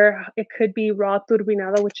sugar, it could be raw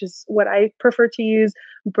turbinado, which is what I prefer to use.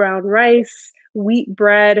 Brown rice, wheat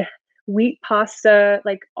bread, wheat pasta,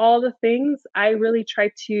 like all the things. I really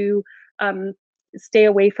try to stay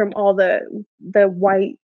away from all the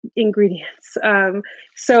white ingredients.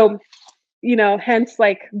 So, hence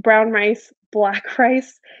like brown rice, black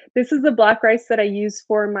rice. This is the black rice that I use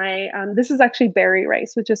for my, this is actually berry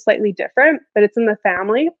rice, which is slightly different, but it's in the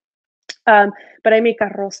family. But I make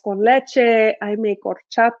arroz con leche, I make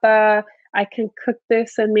horchata, I can cook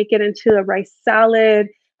this and make it into a rice salad.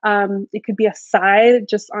 It could be a side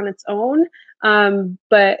just on its own,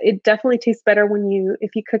 but it definitely tastes better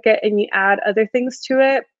if you cook it and you add other things to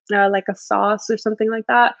it, like a sauce or something like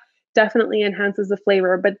that. Definitely enhances the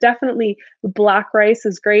flavor, but definitely black rice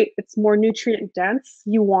is great. It's more nutrient dense.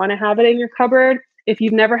 You want to have it in your cupboard. If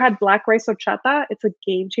you've never had black rice horchata, it's a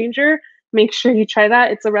game changer. Make sure you try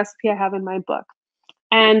that. It's a recipe I have in my book.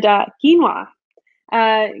 And quinoa.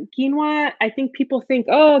 Quinoa, I think people think,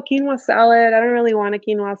 oh, quinoa salad. I don't really want a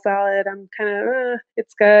quinoa salad. I'm kind of,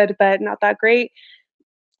 it's good, but not that great.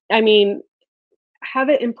 I mean, have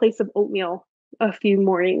it in place of oatmeal a few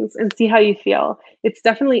mornings and see how you feel. It's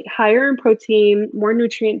definitely higher in protein, more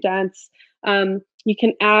nutrient dense. You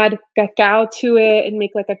can add cacao to it and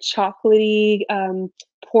make like a chocolatey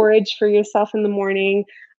porridge for yourself in the morning.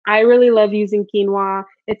 I really love using quinoa.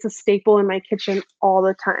 It's a staple in my kitchen all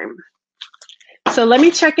the time. So let me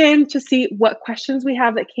check in to see what questions we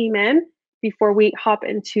have that came in before we hop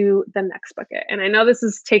into the next bucket. And I know this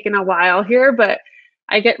is taking a while here, but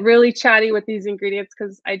I get really chatty with these ingredients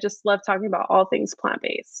because I just love talking about all things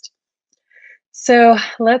plant-based. So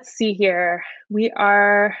let's see here.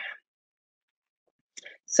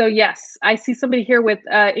 So yes, I see somebody here with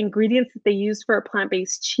ingredients that they use for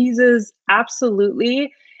plant-based cheeses.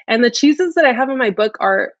 Absolutely. And the cheeses that I have in my book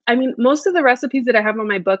are, I mean, most of the recipes that I have on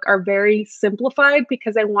my book are very simplified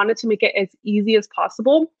because I wanted to make it as easy as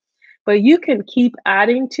possible. But you can keep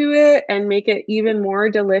adding to it and make it even more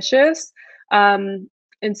delicious. And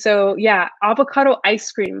so, yeah, avocado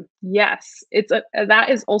ice cream. Yes, that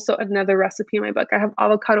is also another recipe in my book. I have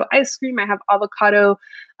avocado ice cream. I have avocado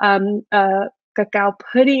cacao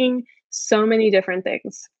pudding. So many different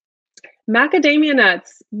things. Macadamia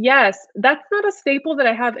nuts. Yes, that's not a staple that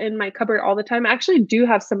I have in my cupboard all the time. I actually do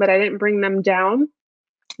have some, but I didn't bring them down.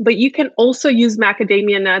 But you can also use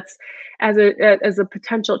macadamia nuts as a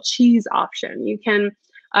potential cheese option. You can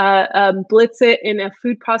blitz it in a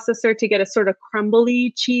food processor to get a sort of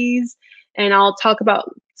crumbly cheese. And I'll talk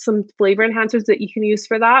about some flavor enhancers that you can use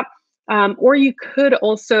for that. Or you could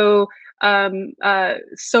also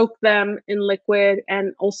soak them in liquid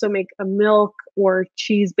and also make a milk or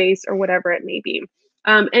cheese base or whatever it may be.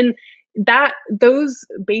 And that those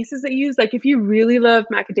bases that you use, like if you really love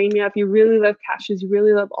macadamia, if you really love cashews, you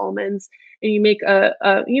really love almonds, and you make a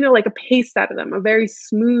like a paste out of them, a very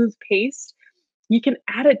smooth paste, you can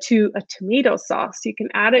add it to a tomato sauce. You can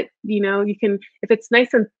add it, you can, if it's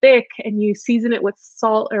nice and thick and you season it with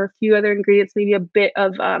salt or a few other ingredients, maybe a bit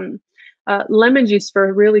of lemon juice for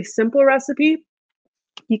a really simple recipe.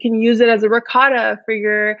 You can use it as a ricotta for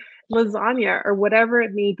your lasagna or whatever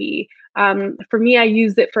it may be. For me, I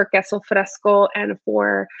use it for queso fresco and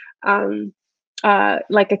for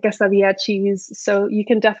like a quesadilla cheese. So you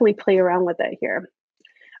can definitely play around with it here.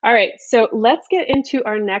 All right, so let's get into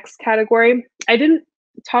our next category. I didn't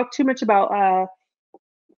talk too much about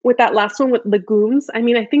with that last one with legumes. I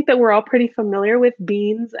mean, I think that we're all pretty familiar with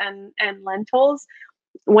beans and lentils.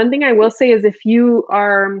 One thing I will say is if you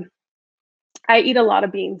are, I eat a lot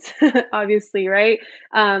of beans, obviously, right?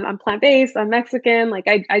 I'm plant-based, I'm Mexican, like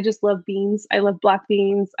I just love beans. I love black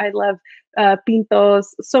beans, I love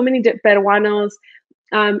pintos, so many peruanos.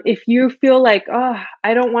 If you feel like, oh,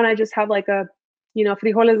 I don't want to just have like a,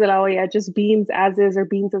 frijoles de la olla, just beans as is or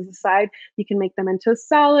beans as a side, you can make them into a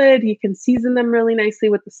salad. You can season them really nicely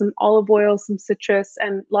with some olive oil, some citrus,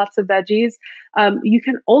 and lots of veggies. You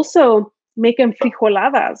can also make them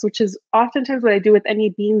frijoladas, which is oftentimes what I do with any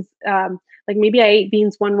beans. Like maybe I ate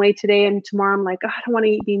beans one way today and tomorrow I'm like, oh, I don't want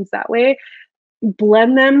to eat beans that way.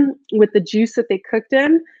 Blend them with the juice that they cooked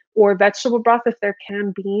in or vegetable broth if they're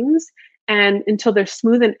canned beans, and until they're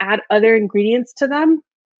smooth, and add other ingredients to them.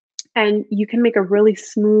 And you can make a really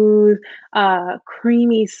smooth,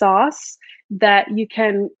 creamy sauce that you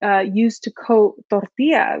can use to coat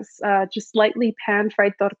tortillas, just lightly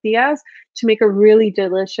pan-fried tortillas, to make a really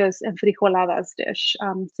delicious frijoladas dish.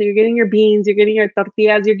 So you're getting your beans, you're getting your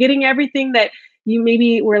tortillas, you're getting everything that you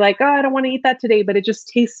maybe were like, oh, I don't want to eat that today, but it just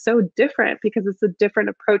tastes so different because it's a different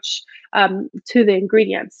approach to the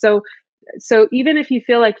ingredients. So even if you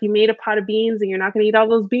feel like you made a pot of beans and you're not going to eat all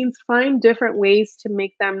those beans, find different ways to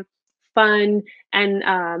make them fun and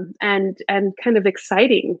kind of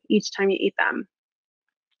exciting each time you eat them.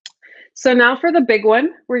 So now for the big one,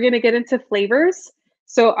 we're going to get into flavors.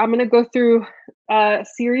 So I'm going to go through a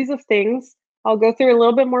series of things. I'll go through a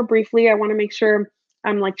little bit more briefly. I want to make sure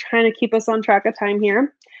I'm like trying to keep us on track of time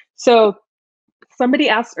here. So somebody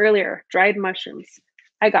asked earlier, dried mushrooms.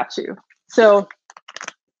 I got you. So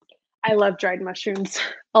I love dried mushrooms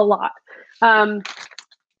a lot.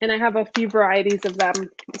 And I have a few varieties of them.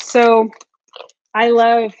 So I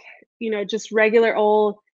love, just regular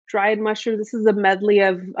old dried mushrooms. This is a medley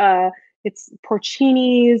of, it's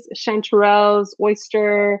porcinis, chanterelles,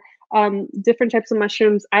 oyster, different types of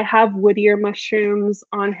mushrooms. I have wood ear mushrooms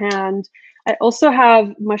on hand. I also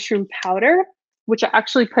have mushroom powder, which I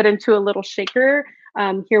actually put into a little shaker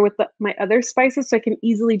here with my other spices. So I can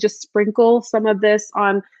easily just sprinkle some of this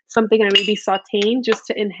on something I may be sauteing just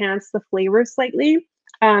to enhance the flavor slightly.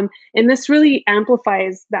 And this really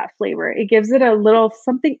amplifies that flavor. It gives it a little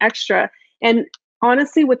something extra. And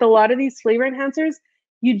honestly, with a lot of these flavor enhancers,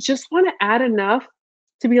 you just want to add enough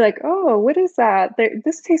to be like, oh, what is that?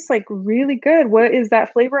 This tastes like really good. What is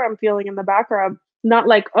that flavor I'm feeling in the background? Not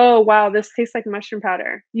like, oh, wow, this tastes like mushroom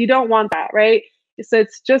powder. You don't want that, right? So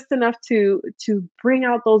it's just enough to bring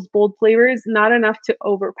out those bold flavors, not enough to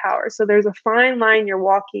overpower. So there's a fine line you're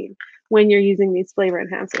walking when you're using these flavor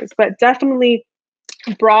enhancers. But definitely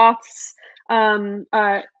broths, when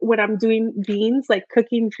I'm doing beans, like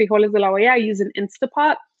cooking frijoles de la olla, I use an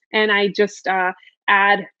Instapot, and I just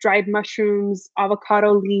add dried mushrooms,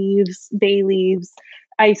 avocado leaves, bay leaves.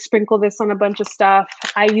 I sprinkle this on a bunch of stuff.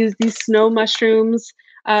 I use these snow mushrooms,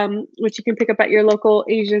 which you can pick up at your local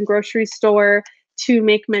Asian grocery store. to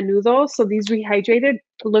make menudo. So these rehydrated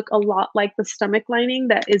look a lot like the stomach lining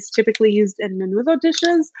that is typically used in menudo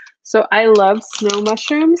dishes. So I love snow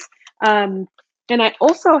mushrooms. And I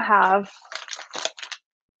also have,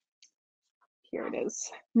 here it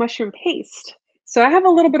is, mushroom paste. So I have a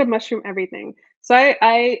little bit of mushroom everything. So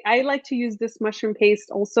I like to use this mushroom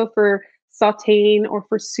paste also for sauteing or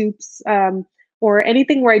for soups, or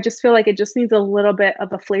anything where I just feel like it just needs a little bit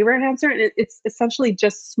of a flavor enhancer. And it's essentially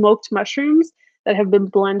just smoked mushrooms that have been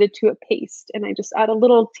blended to a paste. And I just add a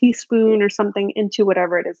little teaspoon or something into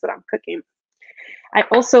whatever it is that I'm cooking. I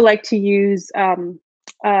also like to use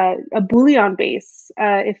a bouillon base.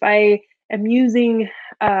 If I am using,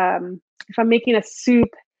 if I'm making a soup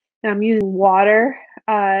and I'm using water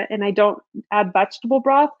and I don't add vegetable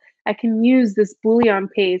broth, I can use this bouillon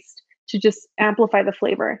paste to just amplify the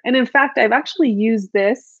flavor. And in fact, I've actually used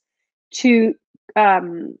this to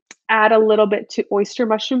add a little bit to oyster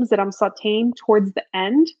mushrooms that I'm sauteing towards the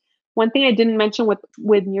end. One thing I didn't mention with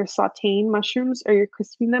when you're sauteing mushrooms or you're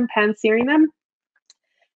crisping them, pan searing them,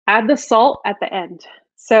 add the salt at the end.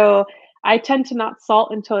 So I tend to not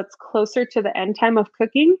salt until it's closer to the end time of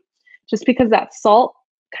cooking, just because that salt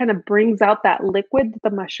kind of brings out that liquid that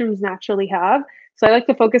the mushrooms naturally have. So I like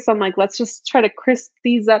to focus on like, let's just try to crisp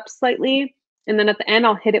these up slightly. And then at the end,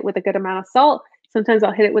 I'll hit it with a good amount of salt. Sometimes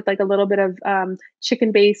I'll hit it with like a little bit of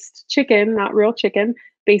chicken, not real chicken,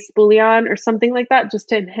 based bouillon or something like that, just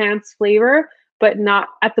to enhance flavor, but not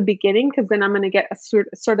at the beginning, because then I'm going to get a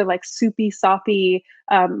sort of like soupy, soppy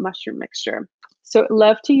mushroom mixture. So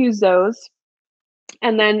love to use those.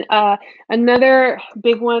 And then another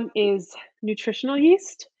big one is nutritional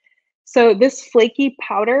yeast. So this flaky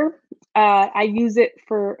powder, I use it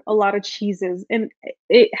for a lot of cheeses, and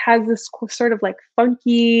it has this sort of like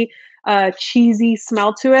funky, cheesy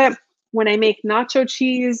smell to it. When I make nacho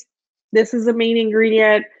cheese, this is a main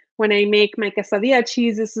ingredient. When I make my quesadilla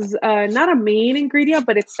cheese, this is not a main ingredient,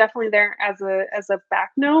 but it's definitely there as a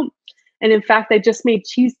back note. And in fact, I just made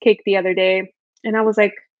cheesecake the other day, and I was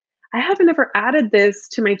like, I haven't ever added this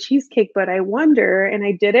to my cheesecake, but I wonder, and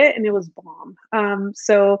I did it, and it was bomb.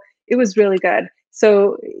 So it was really good.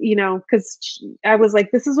 So, you know, because I was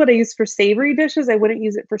like, this is what I use for savory dishes. I wouldn't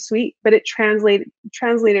use it for sweet, but it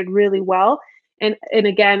translated really well. And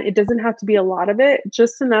again, it doesn't have to be a lot of it,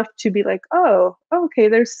 just enough to be like, oh, okay,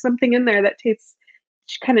 there's something in there that tastes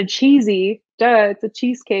kind of cheesy. Duh, it's a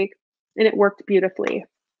cheesecake, and it worked beautifully.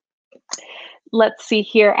 Let's see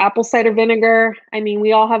here, apple cider vinegar. I mean,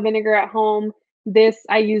 we all have vinegar at home. This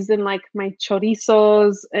I use in like my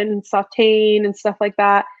chorizos and sauteing and stuff like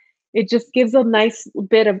that. It just gives a nice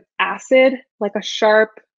bit of acid, like a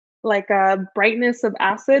sharp, like a brightness of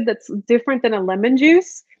acid that's different than a lemon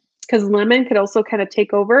juice, because lemon could also kind of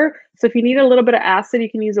take over. So if you need a little bit of acid, you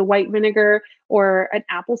can use a white vinegar or an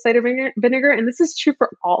apple cider vinegar. And this is true for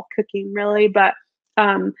all cooking, really, but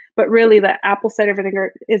really the apple cider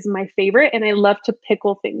vinegar is my favorite, and I love to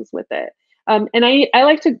pickle things with it. And I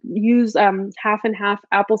like to use half and half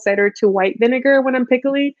apple cider to white vinegar when I'm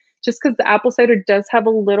pickling, just because the apple cider does have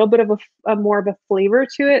a little bit of a more of a flavor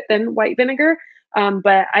to it than white vinegar.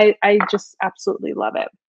 But I just absolutely love it.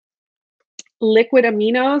 Liquid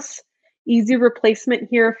aminos, easy replacement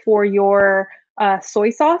here for your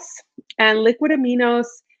soy sauce. And liquid aminos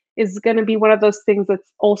is going to be one of those things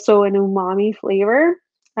that's also an umami flavor.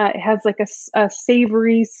 It has like a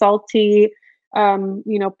savory, salty,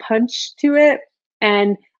 punch to it.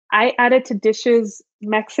 And I add it to dishes,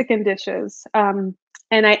 Mexican dishes.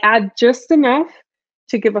 And I add just enough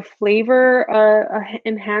to give a flavor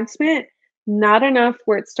enhancement, not enough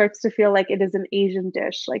where it starts to feel like it is an Asian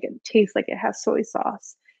dish, like it tastes like it has soy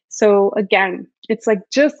sauce. So again, it's like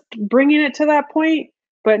just bringing it to that point,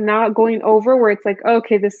 but not going over where it's like,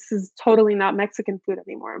 okay, this is totally not Mexican food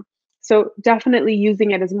anymore. So definitely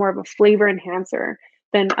using it as more of a flavor enhancer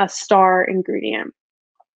than a star ingredient.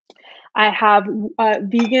 I have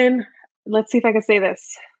vegan, let's see if I can say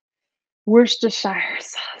this, Worcestershire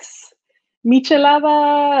sauce.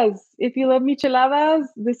 Micheladas. If you love micheladas,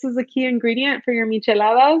 this is a key ingredient for your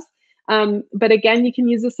micheladas. But again, you can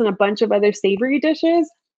use this in a bunch of other savory dishes.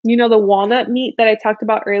 You know, the walnut meat that I talked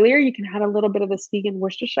about earlier, you can add a little bit of this vegan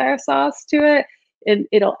Worcestershire sauce to it, and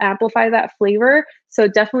it'll amplify that flavor. So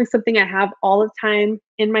definitely something I have all the time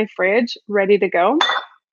in my fridge, ready to go.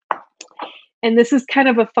 And this is kind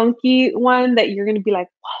of a funky one that you're going to be like,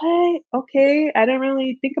 what? Okay, I didn't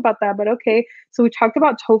really think about that, but okay. So we talked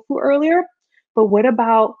about tofu earlier, but what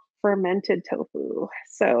about fermented tofu?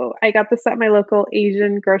 So I got this at my local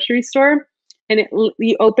Asian grocery store, and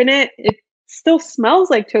you open it, it still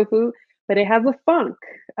smells like tofu, but it has a funk.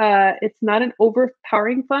 It's not an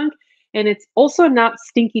overpowering funk. And it's also not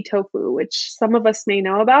stinky tofu, which some of us may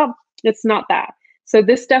know about. It's not that. So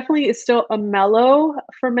this definitely is still a mellow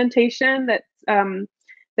fermentation that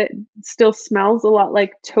still smells a lot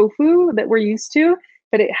like tofu that we're used to,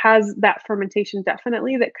 but it has that fermentation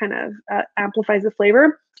definitely that kind of amplifies the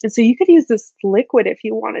flavor. And so you could use this liquid if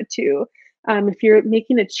you wanted to. If you're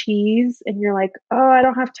making a cheese and you're like, oh, I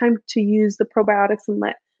don't have time to use the probiotics and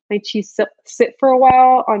let my cheese sit for a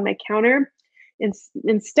while on my counter.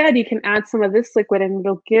 Instead, you can add some of this liquid and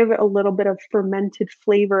it'll give a little bit of fermented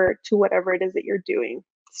flavor to whatever it is that you're doing.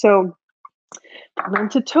 So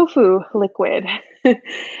fermented tofu liquid.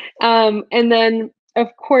 And then, of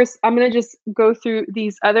course, I'm going to just go through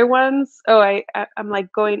these other ones. Oh, I'm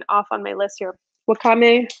like going off on my list here.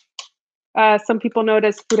 Wakame, some people know it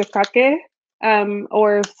as furikake,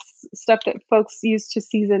 or stuff that folks use to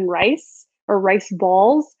season rice or rice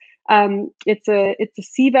balls. It's a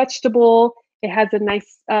sea vegetable. It has a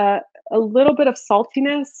nice, a little bit of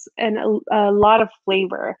saltiness and a lot of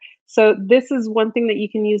flavor. So this is one thing that you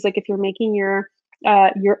can use, like if you're making your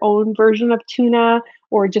own version of tuna,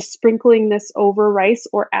 or just sprinkling this over rice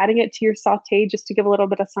or adding it to your saute just to give a little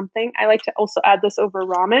bit of something. I like to also add this over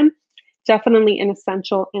ramen. Definitely an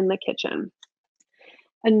essential in the kitchen.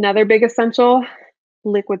 Another big essential,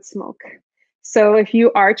 liquid smoke. So if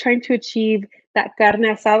you are trying to achieve that carne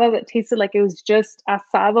asada that tasted like it was just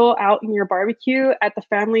asado out in your barbecue at the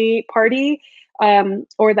family party,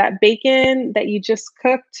 or that bacon that you just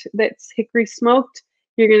cooked that's hickory smoked,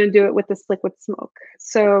 you're going to do it with this liquid smoke.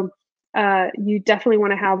 So you definitely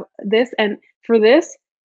want to have this. And for this,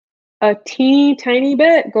 a teeny tiny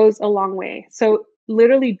bit goes a long way. So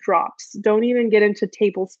literally drops. Don't even get into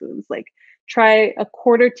tablespoons. Like try a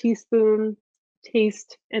quarter teaspoon,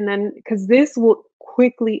 taste, and then, because this will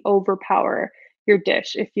quickly overpower your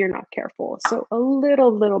dish if you're not careful. So a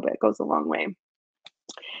little bit goes a long way.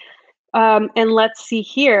 And let's see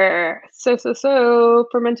here. So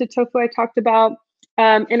fermented tofu I talked about.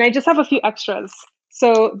 And I just have a few extras.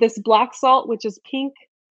 So this black salt, which is pink,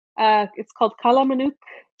 it's called kalamanuk.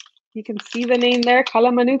 You can see the name there,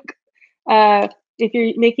 kalamanuk. If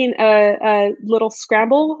you're making a little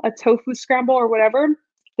scramble, a tofu scramble or whatever,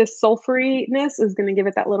 this sulfuriness is going to give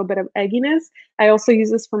it that little bit of egginess. I also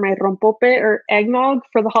use this for my rompope or eggnog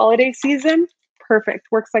for the holiday season. Perfect,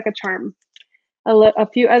 works like a charm. A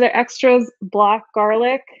few other extras, black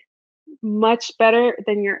garlic, much better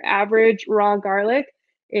than your average raw garlic.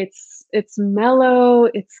 It's mellow,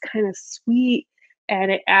 it's kind of sweet,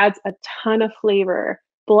 and it adds a ton of flavor.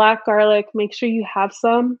 Black garlic, make sure you have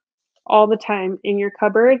some all the time in your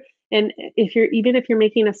cupboard. And even if you're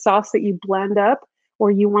making a sauce that you blend up, or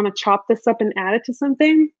you want to chop this up and add it to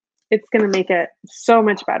something, it's going to make it so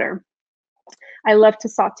much better. I love to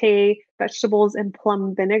saute vegetables in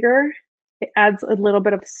plum vinegar. It adds a little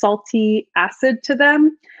bit of salty acid to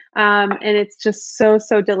them. And it's just so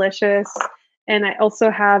delicious. And I also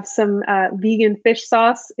have some vegan fish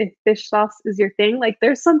sauce, if fish sauce is your thing. Like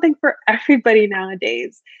there's something for everybody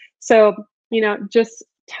nowadays. So, just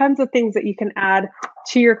tons of things that you can add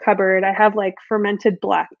to your cupboard. I have like fermented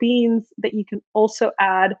black beans that you can also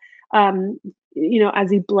add, as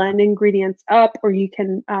you blend ingredients up, or you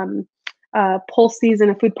can pulse these in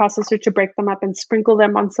a food processor to break them up and sprinkle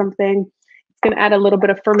them on something. It's going to add a little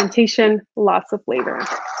bit of fermentation, lots of flavor.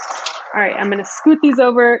 All right, I'm going to scoot these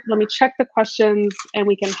over. Let me check the questions and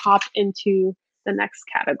we can hop into the next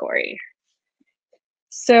category.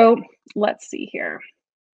 So let's see here.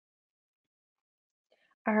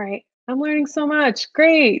 All right, I'm learning so much.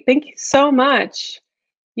 Great, thank you so much.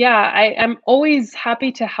 Yeah, I am always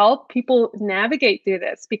happy to help people navigate through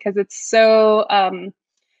this, because it's so,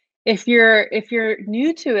 if you're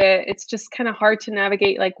new to it, it's just kind of hard to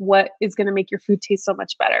navigate like what is going to make your food taste so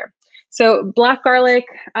much better. So black garlic,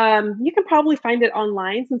 you can probably find it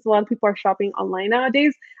online, since a lot of people are shopping online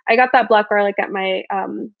nowadays. I got that black garlic at my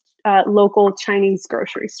local Chinese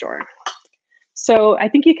grocery store. So I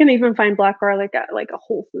think you can even find black garlic at like a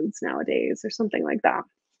Whole Foods nowadays or something like that.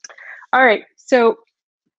 All right, so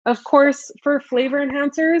of course, for flavor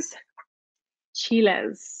enhancers,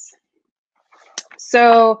 chiles.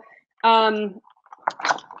 So I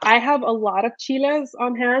have a lot of chiles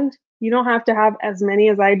on hand. You don't have to have as many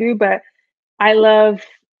as I do, but I love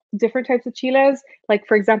different types of chiles. Like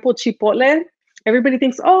for example, chipotle. Everybody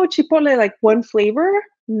thinks, oh, chipotle, like one flavor.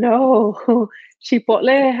 No,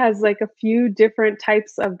 chipotle has like a few different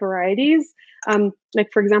types of varieties.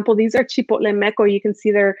 Like for example, these are chipotle meco. You can see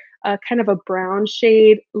they're kind of a brown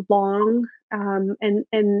shade, long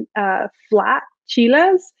and flat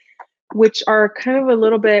chiles, which are kind of a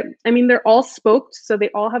little bit, I mean, they're all smoked, so they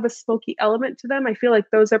all have a smoky element to them. I feel like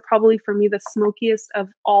those are probably for me the smokiest of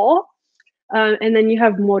all. And then you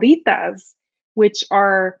have moritas, which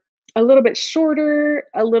are a little bit shorter,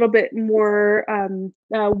 a little bit more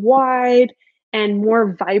wide, and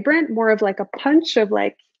more vibrant, more of like a punch of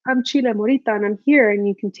like, I'm chile morita and I'm here and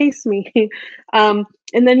you can taste me.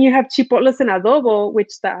 And then you have chipotles and adobo,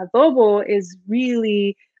 which the adobo is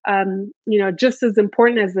really, just as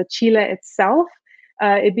important as the chile itself.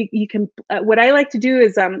 You can. What I like to do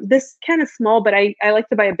is this can is small, but I like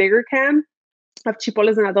to buy a bigger can of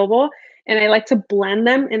chipoles and adobo, and I like to blend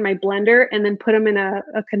them in my blender and then put them in a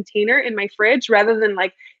container in my fridge rather than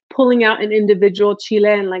like pulling out an individual chile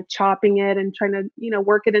and like chopping it and trying to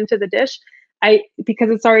work it into the dish.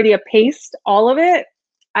 Because it's already a paste, all of it,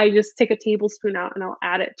 I just take a tablespoon out and I'll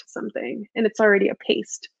add it to something and it's already a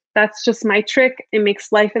paste. That's just my trick. It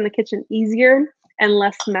makes life in the kitchen easier and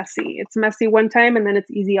less messy. It's messy one time and then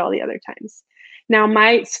it's easy all the other times. Now,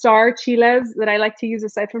 my star chiles that I like to use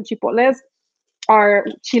aside from chipotles are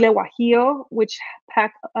chile guajillo, which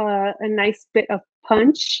pack a nice bit of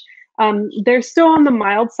punch. They're still on the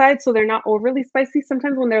mild side, so they're not overly spicy.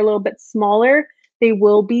 Sometimes when they're a little bit smaller, they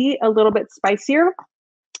will be a little bit spicier.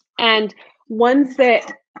 And ones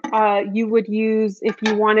that you would use if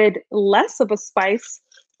you wanted less of a spice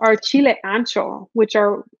are chile ancho, which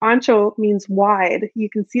are ancho means wide. You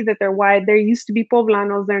can see that they're wide. There used to be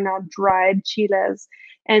poblanos, they're now dried chiles.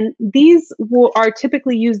 And these are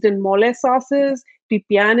typically used in mole sauces,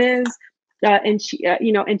 pipianes,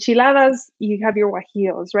 enchiladas. You have your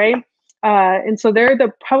guajillos, right? And so they're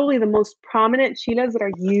probably the most prominent chiles that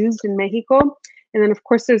are used in Mexico. And then, of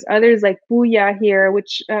course, there's others like buya here,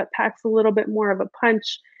 which packs a little bit more of a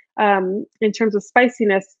punch in terms of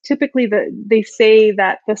spiciness. Typically, they say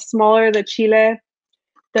that the smaller the chile,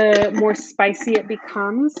 the more spicy it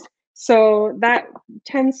becomes. So that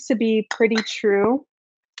tends to be pretty true.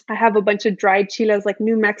 I have a bunch of dried chiles like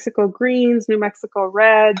New Mexico greens, New Mexico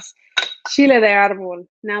reds, chile de árbol.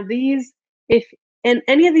 Now these, if in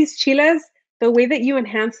any of these chiles, the way that you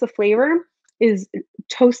enhance the flavor is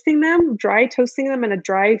toasting them, dry toasting them in a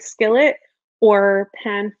dry skillet or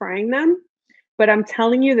pan frying them. But I'm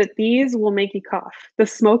telling you that these will make you cough. The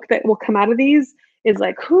smoke that will come out of these is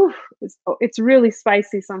like, whew, it's really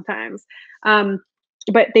spicy sometimes.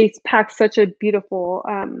 But they pack such a beautiful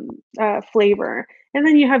flavor. And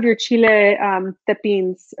then you have your chile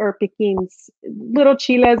tepins or piquins, little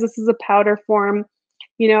chiles. This is a powder form.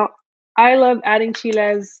 I love adding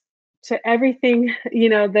chiles to everything,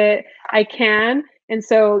 that I can. And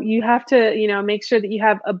so you have to, make sure that you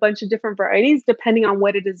have a bunch of different varieties depending on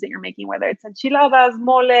what it is that you're making, whether it's enchiladas,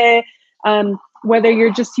 mole, whether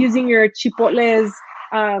you're just using your chipotles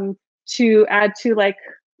to add to like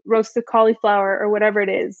roasted cauliflower or whatever it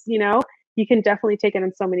is, you can definitely take it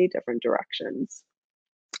in so many different directions.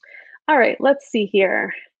 All right, let's see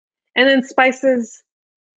here. And then spices,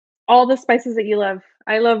 all the spices that you love.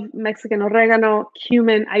 I love Mexican oregano,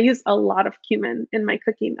 cumin. I use a lot of cumin in my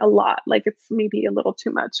cooking, a lot. Like it's maybe a little too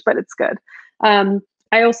much, but it's good.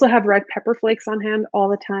 I also have red pepper flakes on hand all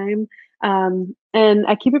the time. And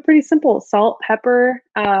I keep it pretty simple, salt, pepper,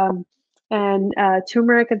 and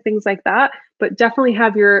turmeric and things like that. But definitely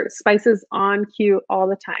have your spices on cue all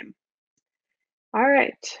the time. All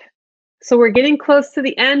right. So we're getting close to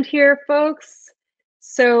the end here, folks.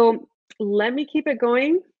 So let me keep it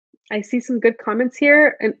going. I see some good comments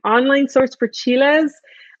here. An online source for chiles.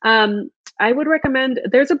 I would recommend,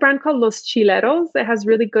 there's a brand called Los Chileros that has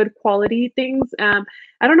really good quality things. I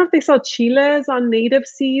don't know if they sell chiles on native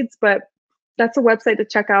seeds, but that's a website to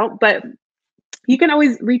check out. But you can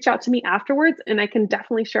always reach out to me afterwards and I can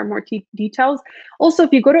definitely share more details. Also,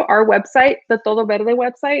 if you go to our website, the Todo Verde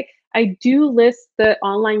website, I do list the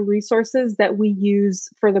online resources that we use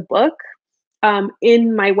for the book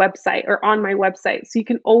in my website or on my website. So you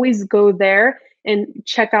can always go there and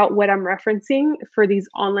check out what I'm referencing for these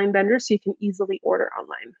online vendors so you can easily order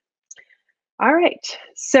online. All right,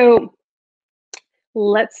 so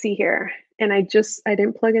let's see here. And I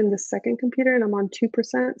didn't plug in the second computer and I'm on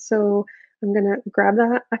 2%. So I'm gonna grab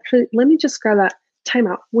that. Actually, let me just grab that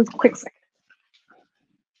timeout. One quick second.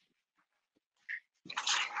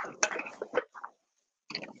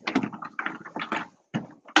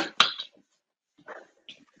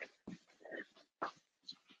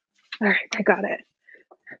 All right, I got it.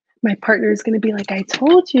 My partner is going to be like, I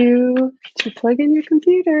told you to plug in your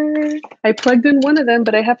computer. I plugged in one of them,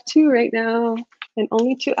 but I have two right now and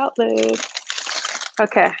only two outlets.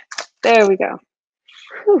 Okay, there we go.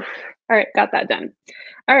 Whew. All right, got that done.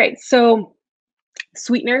 All right, so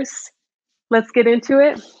sweeteners, let's get into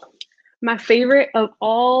it. My favorite of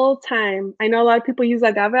all time. I know a lot of people use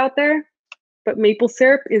agave out there, but maple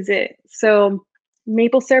syrup is it. So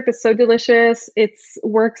Maple syrup is so delicious. It's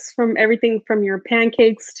works from everything from your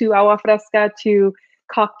pancakes to agua fresca to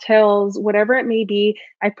cocktails, whatever it may be.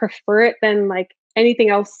 I prefer it than like anything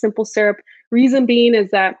else, simple syrup. Reason being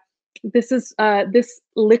is that this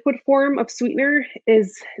liquid form of sweetener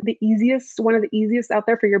is the easiest, one of the easiest out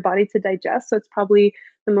there for your body to digest. So it's probably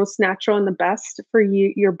the most natural and the best for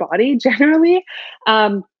your body generally.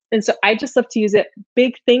 And so I just love to use it.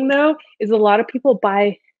 Big thing though is a lot of people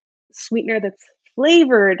buy sweetener that's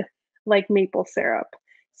flavored like maple syrup.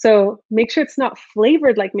 So make sure it's not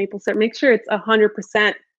flavored like maple syrup. Make sure it's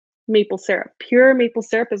 100% maple syrup. Pure maple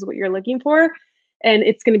syrup is what you're looking for. And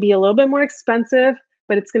it's going to be a little bit more expensive,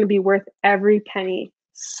 but it's going to be worth every penny.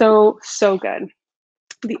 So, so good.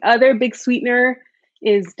 The other big sweetener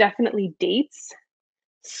is definitely dates.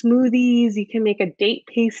 Smoothies, you can make a date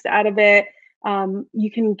paste out of it.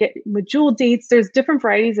 You can get medjool dates. There's different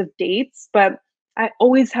varieties of dates, but I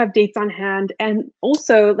always have dates on hand. And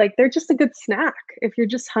also, like, they're just a good snack. If you're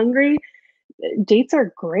just hungry, dates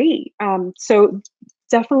are great. So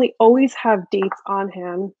definitely always have dates on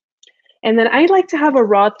hand. And then I like to have a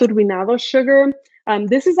raw turbinado sugar.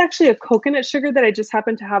 This is actually a coconut sugar that I just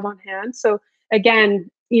happen to have on hand. So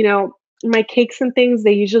again, my cakes and things,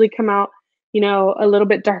 they usually come out, a little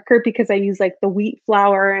bit darker because I use like the wheat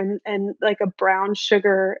flour and like a brown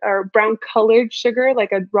sugar or brown colored sugar,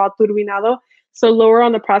 like a raw turbinado. So lower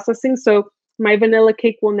on the processing. So my vanilla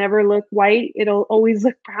cake will never look white. It'll always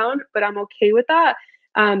look brown, but I'm okay with that.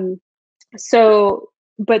 So,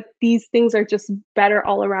 but these things are just better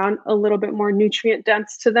all around, a little bit more nutrient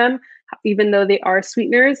dense to them, even though they are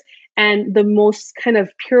sweeteners. And the most kind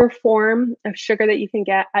of pure form of sugar that you can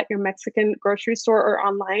get at your Mexican grocery store or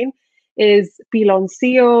online is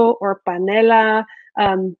piloncillo or panela.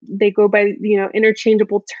 They go by,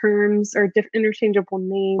 interchangeable terms or interchangeable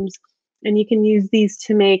names. And you can use these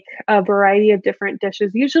to make a variety of different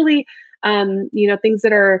dishes. Usually, things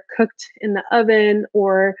that are cooked in the oven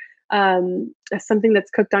or something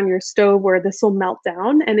that's cooked on your stove where this will melt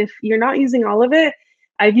down. And if you're not using all of it,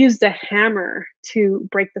 I've used a hammer to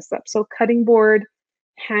break this up. So cutting board,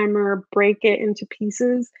 hammer, break it into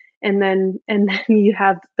pieces, and then you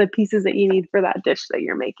have the pieces that you need for that dish that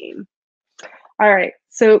you're making. All right,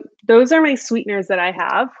 so those are my sweeteners that I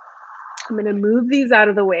have. I'm going to move these out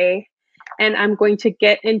of the way, and I'm going to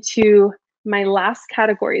get into my last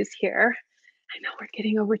categories here. I know we're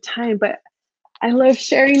getting over time, but I love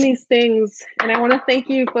sharing these things, and I want to thank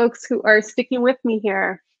you folks who are sticking with me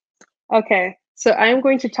here. Okay, so I'm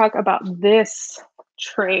going to talk about this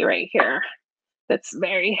tray right here that's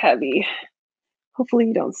very heavy. Hopefully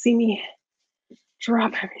you don't see me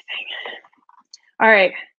drop everything. All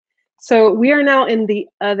right, so we are now in the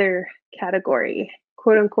other category,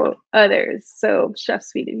 quote unquote others. So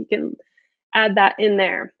chef's feed, if you can add that in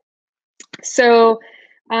there. So,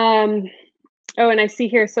 oh, and I see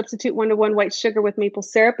here, substitute 1-to-1 white sugar with maple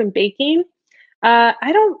syrup and baking.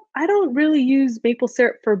 I don't really use maple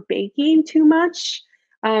syrup for baking too much,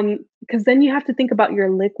 because then you have to think about your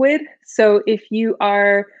liquid. So if you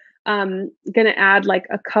are gonna add like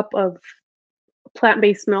a cup of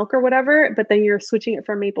plant-based milk or whatever, but then you're switching it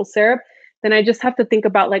for maple syrup, then I just have to think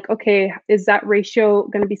about like, okay, is that ratio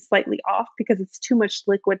gonna be slightly off because it's too much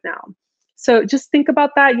liquid now? So just think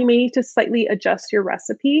about that. You may need to slightly adjust your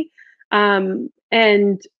recipe.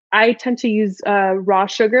 And I tend to use raw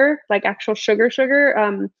sugar, like actual sugar,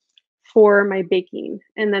 for my baking,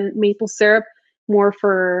 and then maple syrup more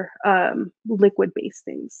for liquid-based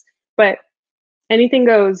things. But anything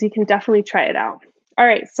goes. You can definitely try it out. All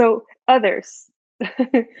right, so others.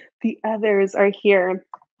 The others are here.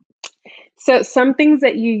 So some things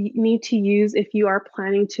that you need to use if you are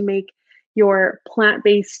planning to make your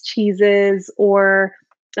plant-based cheeses, or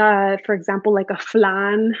for example, like a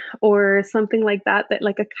flan or something like that,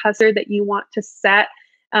 like a custard that you want to set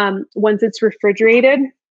once it's refrigerated,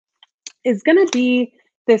 is going to be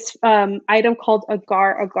this item called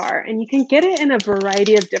agar. And you can get it in a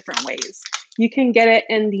variety of different ways. You can get it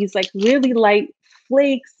in these like really light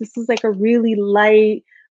flakes. This is like a really light,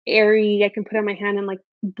 airy, I can put it on my hand and like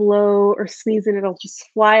blow or sneeze and it'll just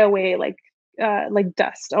fly away like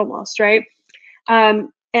dust almost, right?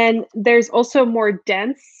 And there's also more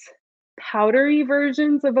dense, powdery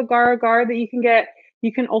versions of agar that you can get.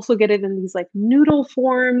 You can also get it in these like noodle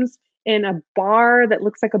forms, in a bar that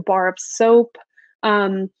looks like a bar of soap.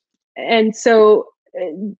 And so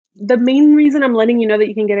the main reason I'm letting you know that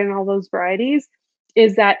you can get it in all those varieties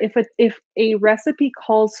is that if a recipe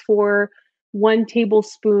calls for 1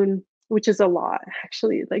 tablespoon, which is a lot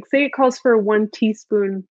actually, like say it calls for 1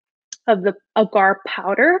 teaspoon of the agar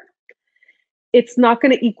powder, it's not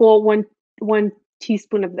going to equal one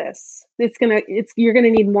teaspoon of this. You're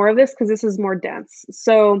gonna need more of this because this is more dense.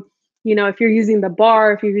 So, if you're using the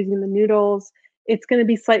bar, if you're using the noodles, it's gonna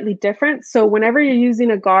be slightly different. So whenever you're using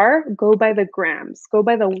agar, go by the grams, go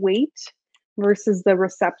by the weight versus the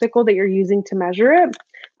receptacle that you're using to measure it.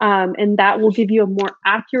 And that will give you a more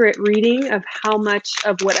accurate reading of how much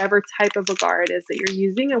of whatever type of agar it is that you're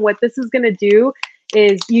using. And what this is gonna do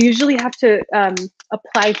is you usually have to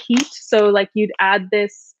apply heat. So like you'd add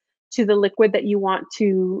this to the liquid that you want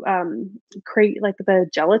to create like the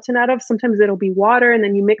gelatin out of. Sometimes it'll be water and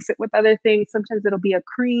then you mix it with other things. Sometimes it'll be a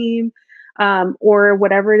cream or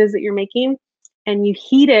whatever it is that you're making. And you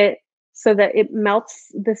heat it so that it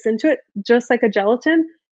melts this into it, just like a gelatin.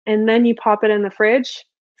 And then you pop it in the fridge,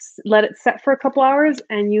 let it set for a couple hours,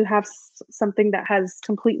 and you have something that has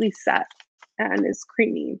completely set and is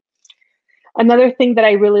creamy. Another thing that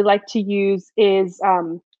I really like to use is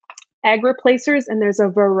egg replacers, and there's a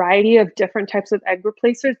variety of different types of egg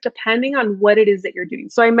replacers depending on what it is that you're doing.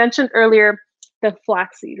 So I mentioned earlier the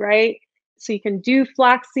flaxseed, right? So you can do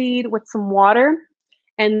flaxseed with some water,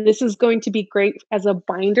 and this is going to be great as a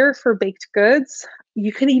binder for baked goods.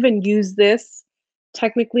 You can even use this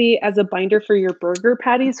technically as a binder for your burger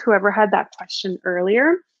patties, whoever had that question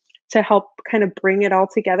earlier, to help kind of bring it all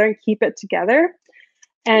together and keep it together.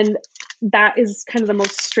 And that is kind of the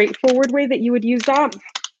most straightforward way that you would use that.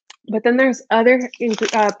 But then there's other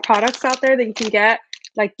products out there that you can get.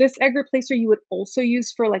 Like this egg replacer you would also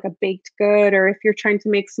use for like a baked good, or if you're trying to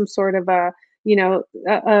make some sort of a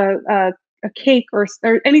cake or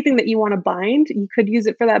anything that you want to bind, you could use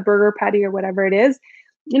it for that burger patty or whatever it is.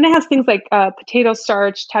 And it has things like potato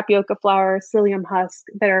starch, tapioca flour, psyllium husk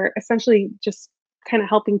that are essentially just kind of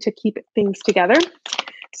helping to keep things together.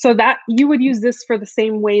 So that you would use this for the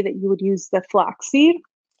same way that you would use the flaxseed.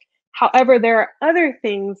 However, there are other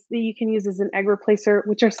things that you can use as an egg replacer,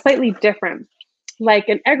 which are slightly different. Like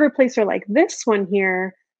an egg replacer like this one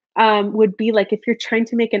here would be like if you're trying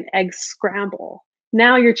to make an egg scramble.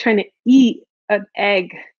 Now you're trying to eat an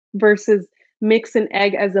egg versus mix an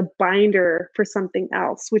egg as a binder for something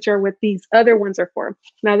else, which are what these other ones are for.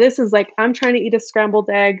 Now this is like, I'm trying to eat a scrambled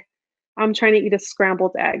egg. I'm trying to eat a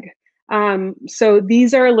scrambled egg. So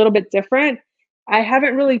these are a little bit different. I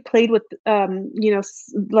haven't really played with,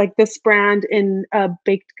 like this brand in a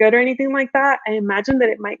baked good or anything like that. I imagine that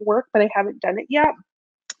it might work, but I haven't done it yet.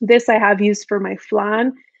 This I have used for my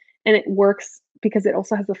flan, and it works because it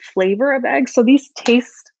also has a flavor of egg. So these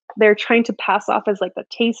taste, they're trying to pass off as like the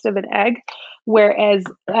taste of an egg, whereas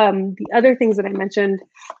the other things that I mentioned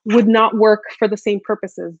would not work for the same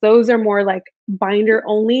purposes. Those are more like binder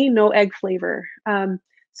only, no egg flavor.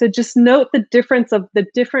 So just note the difference of the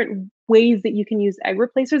different ways that you can use egg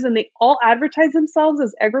replacers, and they all advertise themselves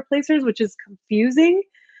as egg replacers, which is confusing.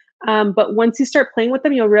 But once you start playing with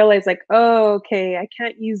them, you'll realize like, oh, okay, I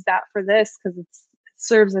can't use that for this because it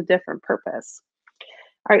serves a different purpose.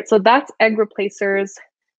 All right, so that's egg replacers.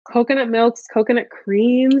 Coconut milks, coconut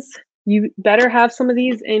creams. You better have some of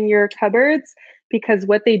these in your cupboards because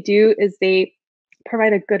what they do is they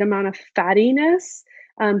provide a good amount of fattiness.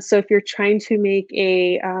 So if you're trying to make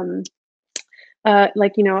a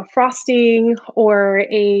a frosting or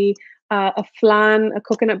a flan, a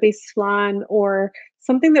coconut-based flan, or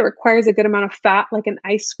something that requires a good amount of fat, like an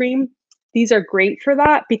ice cream, these are great for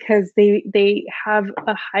that because they have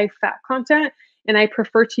a high fat content. And I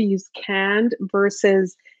prefer to use canned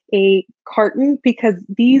versus a carton because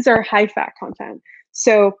these are high fat content.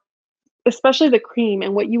 So especially the cream,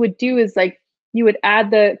 and what you would do is like you would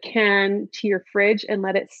add the can to your fridge and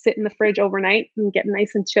let it sit in the fridge overnight and get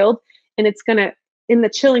nice and chilled. And it's gonna, in the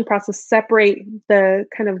chilling process, separate the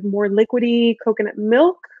kind of more liquidy coconut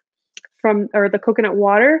milk or the coconut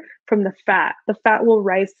water from the fat. The fat will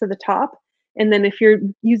rise to the top. And then if you're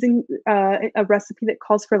using a recipe that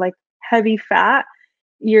calls for like heavy fat,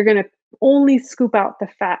 you're gonna only scoop out the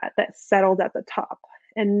fat that's settled at the top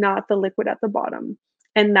and not the liquid at the bottom.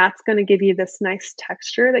 And that's going to give you this nice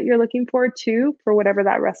texture that you're looking for too, for whatever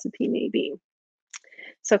that recipe may be.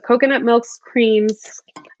 So coconut milks, creams.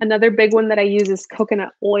 Another big one that I use is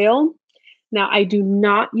coconut oil. Now, I do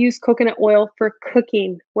not use coconut oil for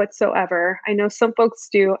cooking whatsoever. I know some folks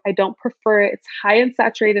do. I don't prefer it. It's high in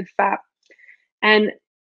saturated fat. And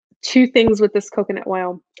two things with this coconut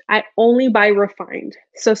oil. I only buy refined.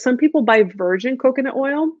 So some people buy virgin coconut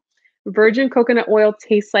oil. Virgin coconut oil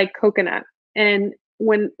tastes like coconut. And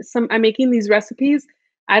when I'm making these recipes,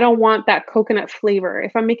 I don't want that coconut flavor.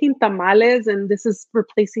 If I'm making tamales and this is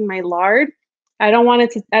replacing my lard, I don't want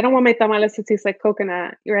my tamales to taste like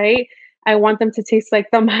coconut, right? I want them to taste like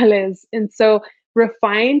tamales. And so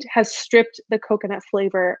refined has stripped the coconut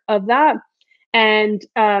flavor of that. And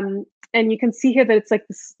And you can see here that it's like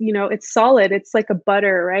this, it's solid. It's like a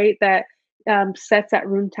butter, right? That sets at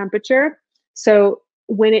room temperature. So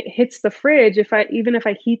when it hits the fridge, even if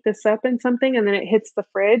I heat this up in something and then it hits the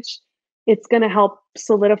fridge, it's going to help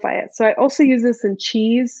solidify it. So I also use this in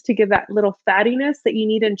cheese to give that little fattiness that you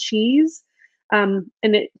need in cheese. And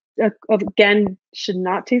it, again, should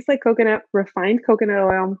not taste like coconut, refined coconut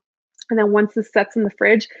oil. And then once this sets in the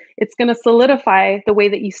fridge, it's going to solidify the way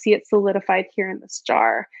that you see it solidified here in this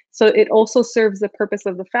jar. So it also serves the purpose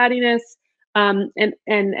of the fattiness,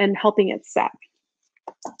 and helping it set.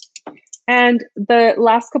 And the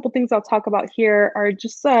last couple things I'll talk about here are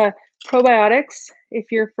just probiotics.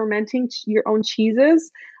 If you're fermenting your own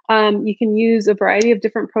cheeses, you can use a variety of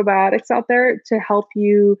different probiotics out there to help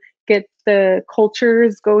you get the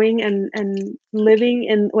cultures going and living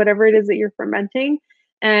in whatever it is that you're fermenting.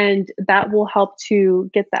 And that will help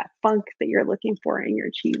to get that funk that you're looking for in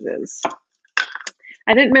your cheeses.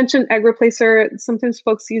 I didn't mention egg replacer. Sometimes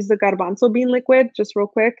folks use the garbanzo bean liquid, just real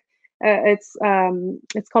quick. It's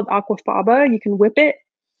called aquafaba. You can whip it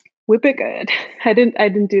good. I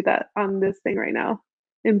didn't do that on this thing right now.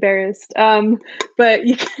 Embarrassed. But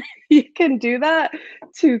you can do that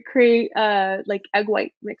to create like egg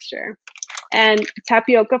white mixture. And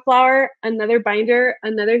tapioca flour, another binder,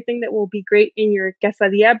 another thing that will be great in your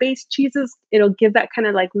quesadilla based cheeses. It'll give that kind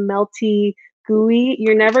of like melty, gooey.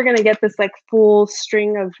 You're never going to get this like full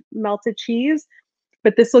string of melted cheese,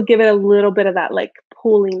 but this will give it a little bit of that like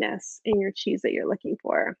pooliness in your cheese that you're looking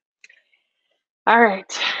for. All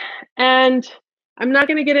right. And I'm not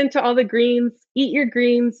going to get into all the greens. Eat your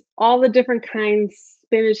greens, all the different kinds,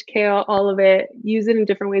 spinach, kale, all of it. Use it in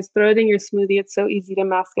different ways. Throw it in your smoothie. It's so easy to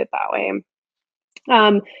mask it that way.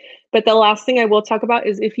 But the last thing I will talk about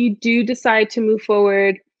is if you do decide to move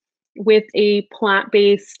forward with a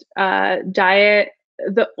plant-based diet,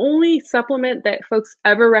 the only supplement that folks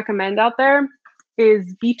ever recommend out there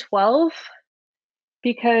is B12,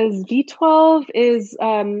 because B12 is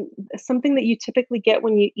something that you typically get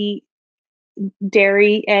when you eat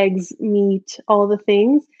dairy, eggs, meat, all the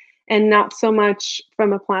things, and not so much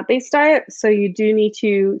from a plant-based diet. So you do need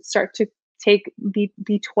to start to take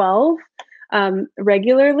B12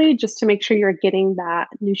 regularly just to make sure you're getting that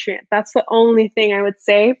nutrient. That's the only thing I would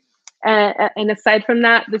say. And aside from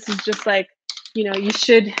that, this is just like, you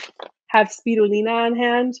should have spirulina on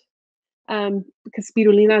hand, because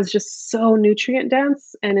spirulina is just so nutrient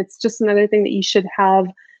dense, and it's just another thing that you should have,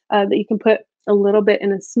 that you can put a little bit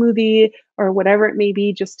in a smoothie or whatever it may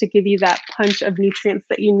be, just to give you that punch of nutrients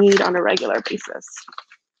that you need on a regular basis.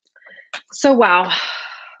 So wow,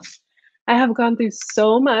 I have gone through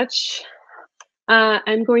so much.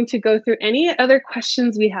 I'm going to go through any other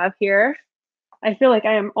questions we have here. I feel like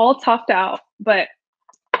I am all talked out, but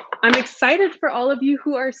I'm excited for all of you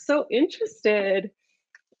who are so interested.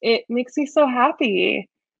 It makes me so happy.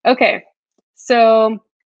 Okay, so,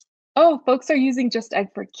 folks are using just egg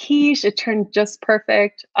for quiche. It turned just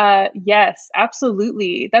perfect. Yes,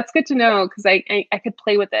 absolutely. That's good to know, because I could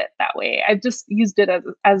play with it that way. I've just used it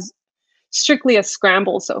as strictly a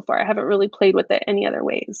scramble so far. I haven't really played with it any other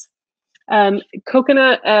ways.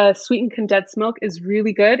 Coconut sweetened condensed milk is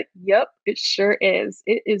really good. Yep, it sure is.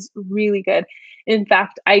 It is really good. In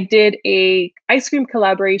fact, I did a ice cream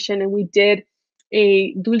collaboration, and we did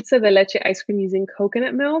a dulce de leche ice cream using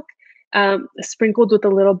coconut milk, sprinkled with a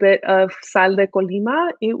little bit of sal de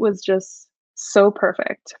Colima. It was just so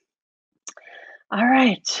perfect. All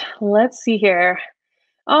right, let's see here.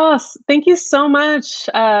 Oh, thank you so much.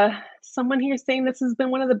 Someone here saying this has been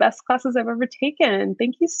one of the best classes I've ever taken.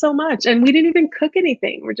 Thank you so much. And we didn't even cook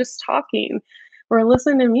anything. We're just talking. We're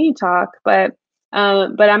listening to me talk. But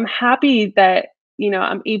I'm happy that,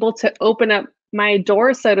 I'm able to open up my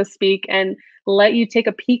door, so to speak, and let you take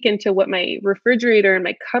a peek into what my refrigerator and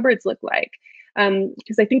my cupboards look like.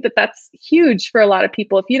 Because I think that that's huge for a lot of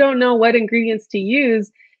people. If you don't know what ingredients to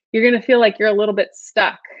use, you're going to feel like you're a little bit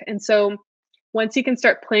stuck. And so once you can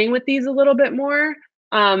start playing with these a little bit more,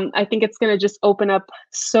 I think it's going to just open up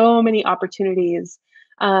so many opportunities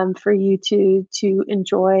for you to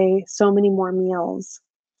enjoy so many more meals.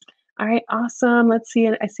 All right, awesome. Let's see.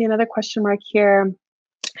 I see another question mark here.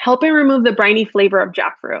 Helping remove the briny flavor of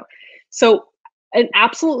jackfruit. So an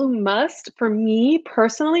absolute must for me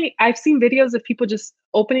personally. I've seen videos of people just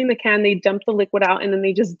opening the can, they dump the liquid out, and then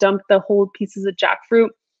they just dump the whole pieces of jackfruit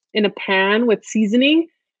in a pan with seasoning.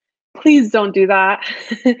 Please don't do that.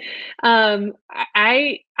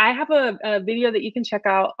 I have a video that you can check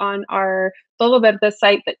out on our Todo Verde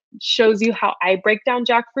site that shows you how I break down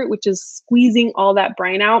jackfruit, which is squeezing all that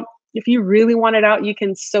brine out. If you really want it out, you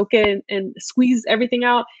can soak it and squeeze everything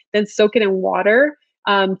out, then soak it in water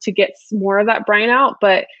to get more of that brine out.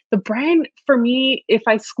 But the brine for me, if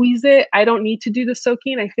I squeeze it, I don't need to do the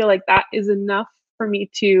soaking. I feel like that is enough for me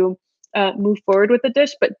to move forward with the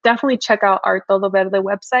dish. But definitely check out our Todo Verde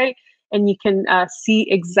website, and you can see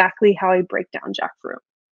exactly how I break down jackfruit.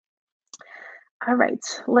 All right,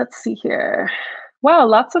 let's see here. Wow,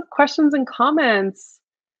 lots of questions and comments.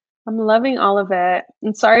 I'm loving all of it.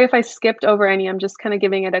 And sorry if I skipped over any. I'm just kind of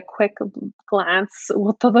giving it a quick glance.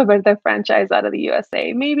 We'll Todo Verde franchise out of the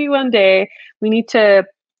USA. Maybe one day. We need to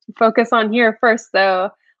focus on here first,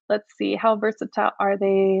 though. Let's see. How versatile are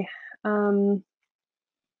they? Will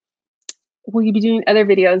you be doing other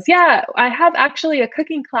videos? Yeah, I have actually a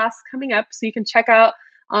cooking class coming up, so you can check out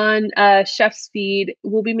on Chef's Feed.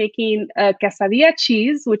 We'll be making a quesadilla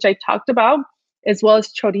cheese, which I talked about, as well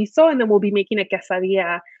as chorizo, and then we'll be making a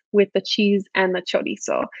quesadilla with the cheese and the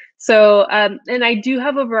chorizo. So, and I do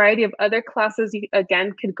have a variety of other classes. You,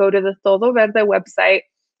 again, could go to the Todo Verde website,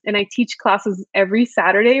 and I teach classes every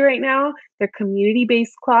Saturday right now. They're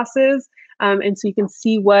community-based classes. And so you can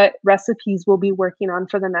see what recipes we'll be working on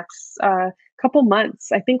for the next couple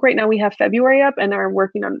months. I think right now we have February up and are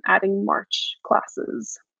working on adding March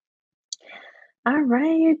classes. All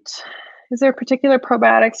right. Is there particular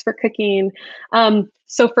probiotics for cooking?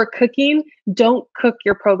 So for cooking, don't cook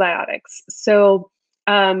your probiotics. So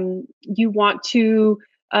you want to,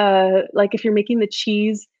 like if you're making the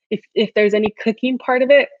cheese, if there's any cooking part of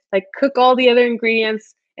it, like cook all the other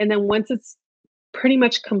ingredients. And then once it's pretty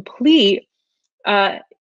much complete,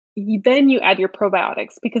 then you add your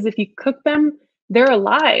probiotics, because if you cook them, they're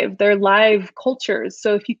alive. They're live cultures.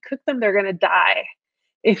 So if you cook them, they're going to die.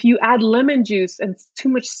 If you add lemon juice and too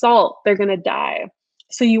much salt, they're going to die.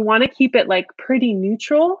 So you want to keep it like pretty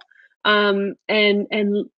neutral, and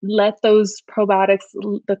let those probiotics,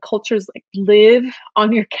 the cultures, like live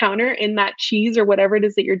on your counter in that cheese or whatever it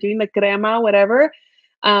is that you're doing, the crema, whatever.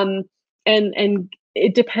 And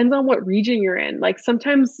it depends on what region you're in. Like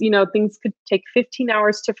sometimes, you know, things could take 15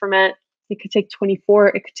 hours to ferment. It could take 24.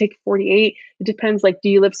 It could take 48. It depends. Like, do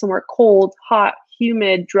you live somewhere cold, hot,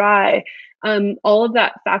 humid, dry? All of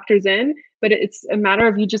that factors in, but it's a matter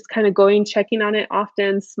of you just kind of going, checking on it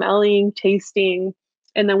often, smelling, tasting.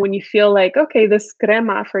 And then when you feel like, okay, this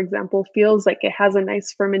crema, for example, feels like it has a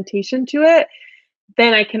nice fermentation to it,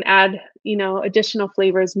 then I can add, you know, additional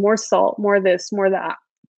flavors, more salt, more this, more that.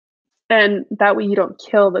 And that way you don't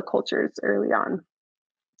kill the cultures early on.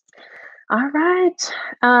 All right.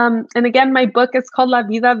 And again, my book is called La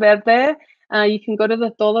Vida Verde. You can go to the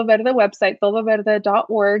Todo Verde website,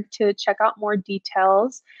 todoverde.org, to check out more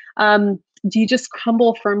details. Do you just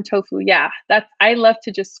crumble firm tofu? Yeah, I love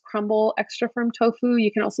to just crumble extra firm tofu.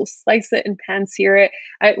 You can also slice it and pan-sear it.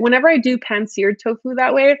 Whenever I do pan-seared tofu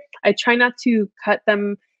that way, I try not to cut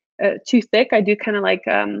them too thick. I do kind of like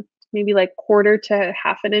maybe like quarter to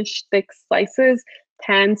half an inch thick slices,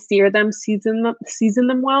 pan sear them, season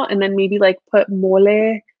them well, and then maybe like put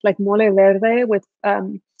mole, like mole verde with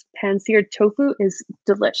pan seared tofu is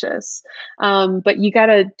delicious. But you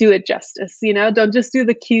gotta do it justice, you know, don't just do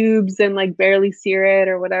the cubes and like barely sear it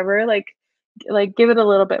or whatever, like give it a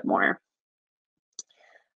little bit more.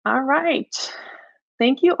 All right.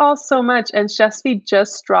 Thank you all so much. And Chefsfeed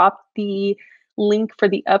just dropped the link for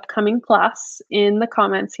the upcoming class in the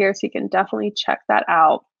comments here, so you can definitely check that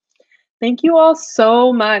out. Thank you all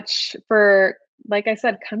so much for, like I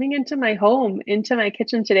said, coming into my home, into my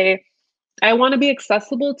kitchen today. I want to be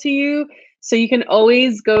accessible to you, so you can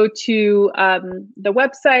always go to the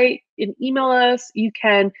website and email us. You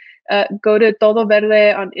can go to Todo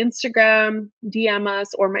Verde on Instagram, DM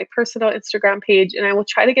us, or my personal Instagram page, and I will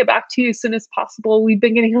try to get back to you as soon as possible. We've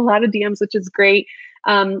been getting a lot of DMs, which is great,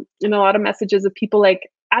 and a lot of messages of people like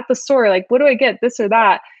at the store, like, what do I get, this or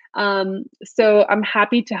that? So I'm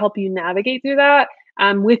happy to help you navigate through that.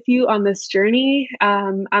 I'm with you on this journey.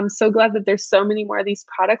 I'm so glad that there's so many more of these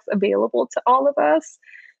products available to all of us.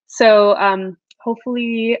 So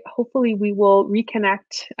hopefully we will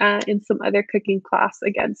reconnect in some other cooking class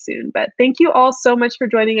again soon. But thank you all so much for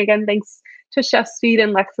joining again. Thanks to Chef's Feed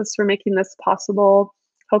and Lexus for making this possible.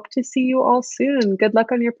 Hope to see you all soon. Good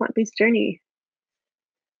luck on your plant-based journey.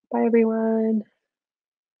 Bye, everyone.